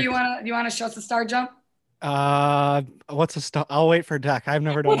 Andrew, you wanna show us the star jump? What's a star? I'll wait for Deck. I've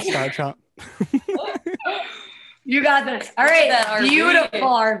never done a star jump. You got this. All Look at right, that RV. beautiful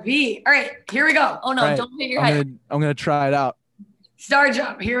RV. All right, here we go. Oh no, Right. don't hit your head. I'm gonna try it out. Star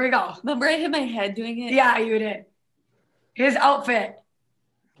jump. Here we go. Remember I hit my head doing it? Yeah, you did. His outfit.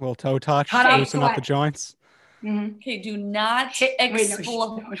 Little toe touch, Cut out loosen up the sweat. joints. Mm-hmm. Okay, do not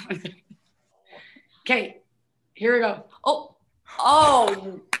explode. Okay, here we go. Oh,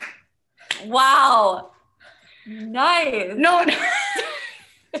 wow. Nice. No.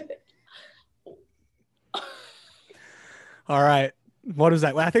 All right. What is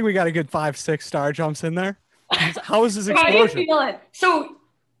that? I think we got a good 5-6 star jumps in there. How is this How do you explosion? feel it? So,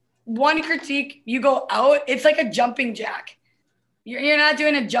 one critique: you go out. It's like a jumping jack. You're not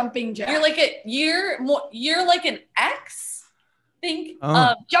doing a jumping jack. You're like an X. Think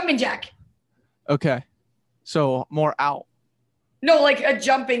Oh. Jumping jack. Okay, so more out. No, like a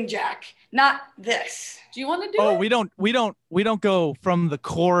jumping jack, not this. do you want to do Oh, it? we don't go from the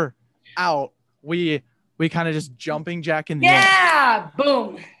core out. We kind of just jumping jack in the air. Yeah,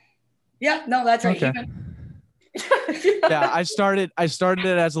 boom. Yeah, no, that's right. Okay. Yeah, I started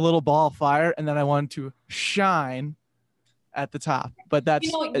it as a little ball of fire, and then I wanted to shine at the top. But that's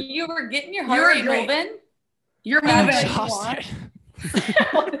You were getting your You heart were rate great. moving. You're I'm moving. exhausted.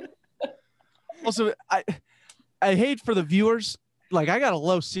 Also, I hate for the viewers. Like, I got a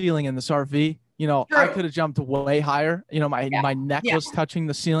low ceiling in this RV. You know, I True. could have jumped way higher. You know, my neck Yeah. was touching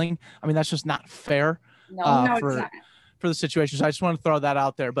the ceiling. I mean, that's just not fair. No, No, it's for not. for the situation. So I just want to throw that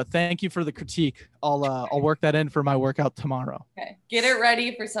out there. But thank you for the critique. I'll work that in for my workout tomorrow. okay. Get it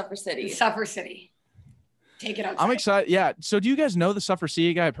ready for Suffer City. Suffer City. Take it outside. I'm excited. Yeah. So do you guys know the Suffer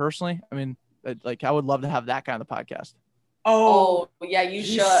City guy personally? I mean, like, I would love to have that guy on the podcast. Oh, Yeah, you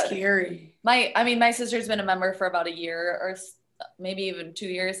he's should. scary. My sister's been a member for about a year or maybe even 2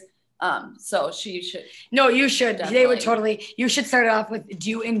 years. So she should. No, you should. They Definitely. would totally. You should start it off with, do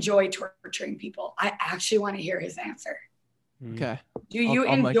you enjoy torturing people? I actually want to hear his answer. Okay. Do you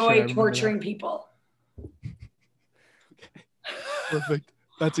I'll make sure I enjoy remember torturing people? Perfect.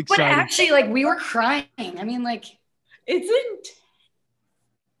 That's But exciting. actually, like, we were crying. I mean, like, It's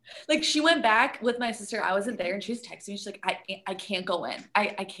like she went back with my sister. I wasn't there, and she was texting me. She's like, I can't go in.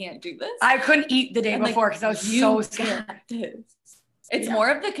 I can't do this. I couldn't eat the day I'm like, before because I was "You so scared. got this." It's Yeah. more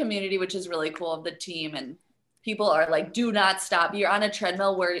of the community, which is really cool, of the team, and people are like, do not stop. You're on a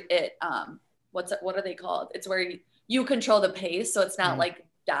treadmill where it what are they called? It's where you control the pace, so it's not like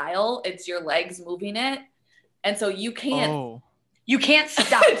dial, it's your legs moving it. And so you can't Oh. You can't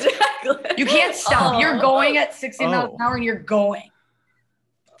stop. exactly. You can't stop. Oh. You're going at 60 miles Oh. an hour and you're going.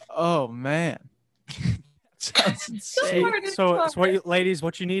 Oh man. Sounds insane. hard to So talk. ladies,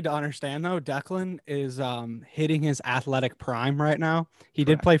 what you need to understand though, Declan is hitting his athletic prime right now. He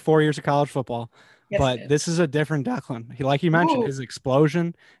did Correct. play 4 years of college football, Yes, but it is. this is a different Declan. Like you mentioned, Ooh. his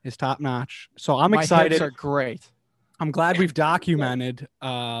explosion is top notch. So I'm My excited. hips are great. I'm glad we've documented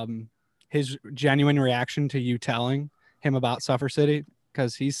his genuine reaction to you telling him about Suffer City,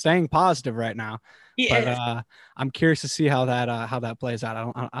 because he's staying positive right now. He But is. I'm curious to see how that plays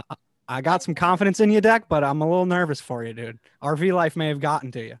out. I got some confidence in you, Deck, but I'm a little nervous for you, dude. RV life may have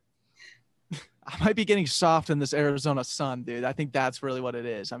gotten to you. I might be getting soft in this Arizona sun, dude. I think that's really what it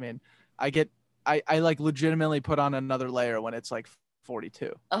is. I mean, I like legitimately put on another layer when it's like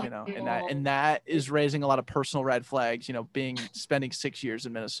 42, Oh, you know, no. and that is raising a lot of personal red flags, you know, spending 6 years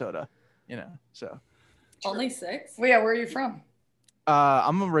in Minnesota, you know, so. Only 6? Well, yeah, where are you from?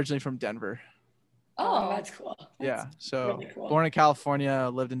 I'm originally from Denver. Oh, that's cool. Yeah. So really cool. born in California,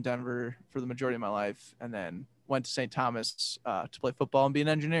 lived in Denver for the majority of my life, and then went to St. Thomas to play football and be an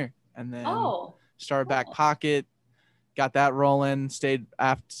engineer. And then started back cool. pocket, got that rolling, stayed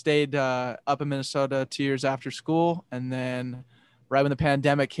up in Minnesota 2 years after school. And then right when the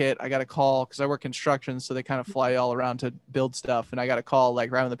pandemic hit, I got a call because I work construction. So they kind of fly you all around to build stuff. And I got a call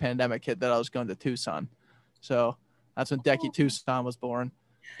like right when the pandemic hit that I was going to Tucson. So that's when Decky Tucson was born.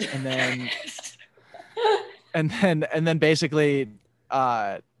 And then and then basically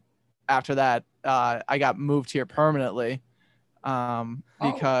after that I got moved here permanently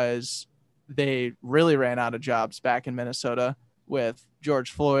because they really ran out of jobs back in Minnesota with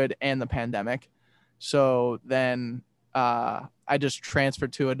George Floyd and the pandemic. So then I just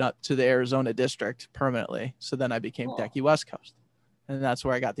transferred to the Arizona district permanently. So then I became Decky West Coast. and that's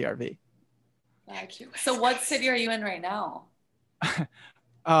where I got the RV. So what city are you in right now?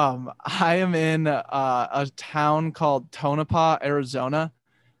 I am in a town called Tonopah, Arizona.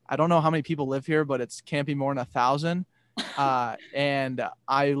 I don't know how many people live here, but it can't be more than 1,000. And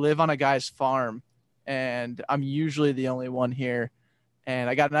I live on a guy's farm, and I'm usually the only one here. And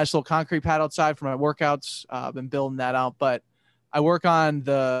I got a nice little concrete pad outside for my workouts. I've been building that out, but I work on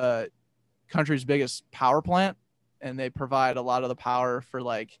the country's biggest power plant, and they provide a lot of the power for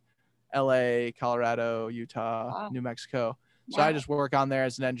like LA, Colorado, Utah, New Mexico. So I just work on there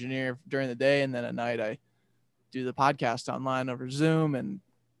as an engineer during the day, and then at night I do the podcast online over Zoom and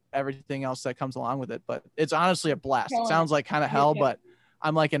everything else that comes along with it. But it's honestly a blast. It sounds like kind of hell, but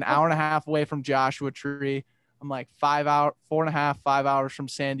I'm like an hour and a half away from Joshua Tree. I'm like 5 hours from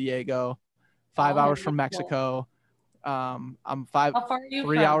San Diego, 5 hours from Mexico. I'm How far are you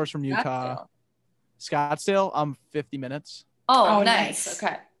 3 from hours from Utah. Scottsdale, I'm 50 minutes. Oh, nice.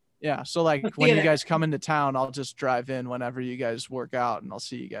 Okay. Yeah. So like when you guys come into town, I'll just drive in whenever you guys work out, and I'll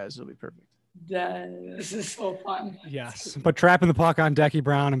see you guys. It'll be perfect. This is so fun. Yes, but trapping the puck on Decky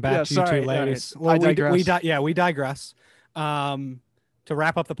Brown and back to you two ladies. Well, we digress. To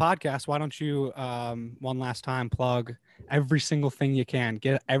wrap up the podcast, why don't you one last time plug every single thing you can,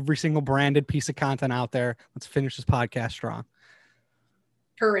 get every single branded piece of content out there. Let's finish this podcast strong.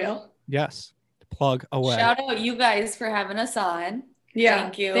 For real? Yes. Plug away. Shout out you guys for having us on. Yeah.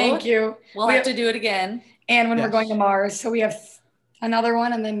 Thank you. We'll have to do it again. And when we're going to Mars. So we have another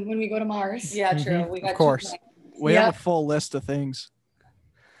one, and then when we go to Mars. Yeah, true. We got of course. We have a full list of things.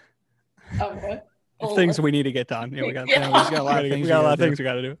 Oh, what? Things we need to get done. Yeah, we got a lot of things. We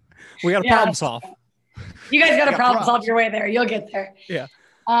got to do. We got to problem solve. You guys got to problem solve your way there. You'll get there. Yeah.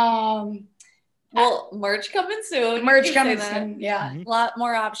 Well, merch coming soon. Merch coming soon. Yeah. A lot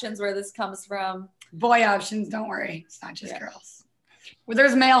more options where this comes from. Boy options. Don't worry. It's not just girls. Well,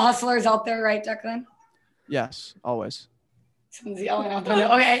 there's male hustlers out there, right, Declan? Yes, always. Someone's yelling out the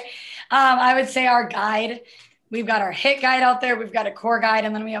window. Okay. I would say our guide. We've got our HIT guide out there. We've got a core guide,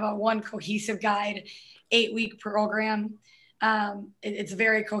 and then we have a one cohesive guide, 8-week program. It's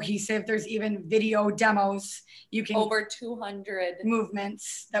very cohesive. There's even video demos. You can over 200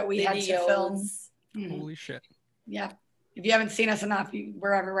 movements that we had to film. Holy shit. Yeah. If you haven't seen us enough,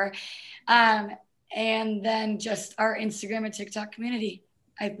 we're everywhere. And then just our Instagram and TikTok community.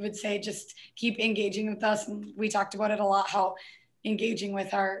 I would say just keep engaging with us. And we talked about it a lot, how engaging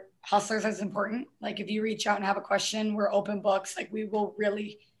with our hustlers is important. Like if you reach out and have a question, we're open books. Like we will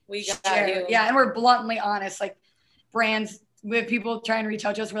really got you. Yeah. And we're bluntly honest. Like brands, with people trying to reach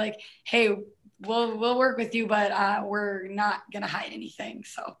out to us, we're like, hey, we'll work with you, but we're not going to hide anything.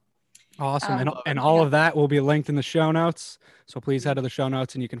 So awesome. And all of that will be linked in the show notes. So please head to the show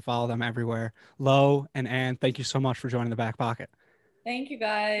notes and you can follow them everywhere. Lo and Ann, thank you so much for joining the Back Pocket. Thank you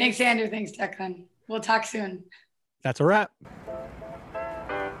guys. Thanks, Andrew. Thanks, Declan. We'll talk soon. That's a wrap.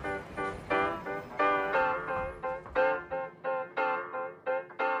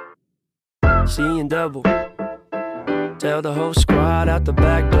 Seeing double. Tell the whole squad out the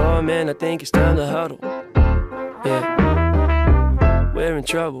back door, man, I think it's time to huddle. Yeah, we're in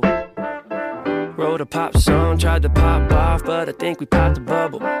trouble. Wrote a pop song, tried to pop off, but I think we popped the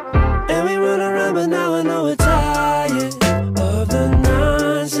bubble. And we run around, but now I know we're tired of the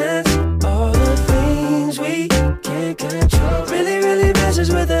nonsense. All the things we can't control. Really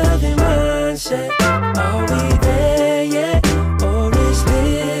messes with a healthy mindset. Are we there yet? Or is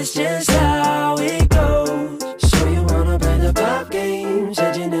this just how it goes? So you wanna play the pop game?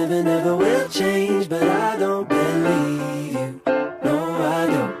 Said you never will change, but I don't believe you. No, I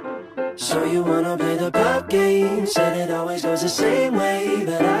don't. So you wanna play the pop game? Said it always goes the same way,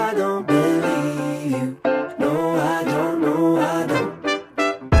 but I don't believe you. No, I don't. No, I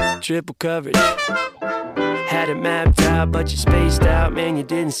don't. Triple coverage. Had it mapped out, but you spaced out, man, you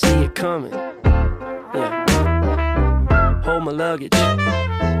didn't see it coming. Yeah. Hold my luggage.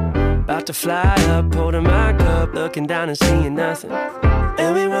 About to fly up, holding my cup, looking down and seeing nothing.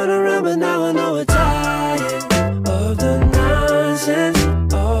 And we run around, but now I know we're tired of the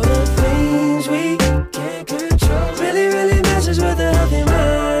nonsense. All the things we can't control. Really messes with a healthy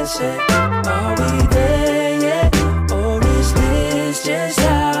mindset. Are we there yet? Or is this just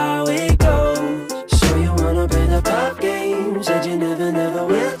how it goes? So you wanna play the pop game? Said you never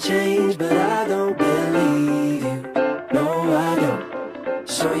will change, but I don't believe you. No, I don't.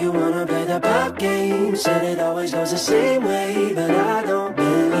 So you wanna play the pop game? Said it always goes the same way, but I don't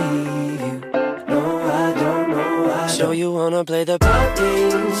believe you. No, I don't. No, I don't. So you wanna play the pop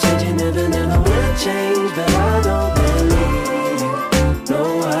game? Said you never will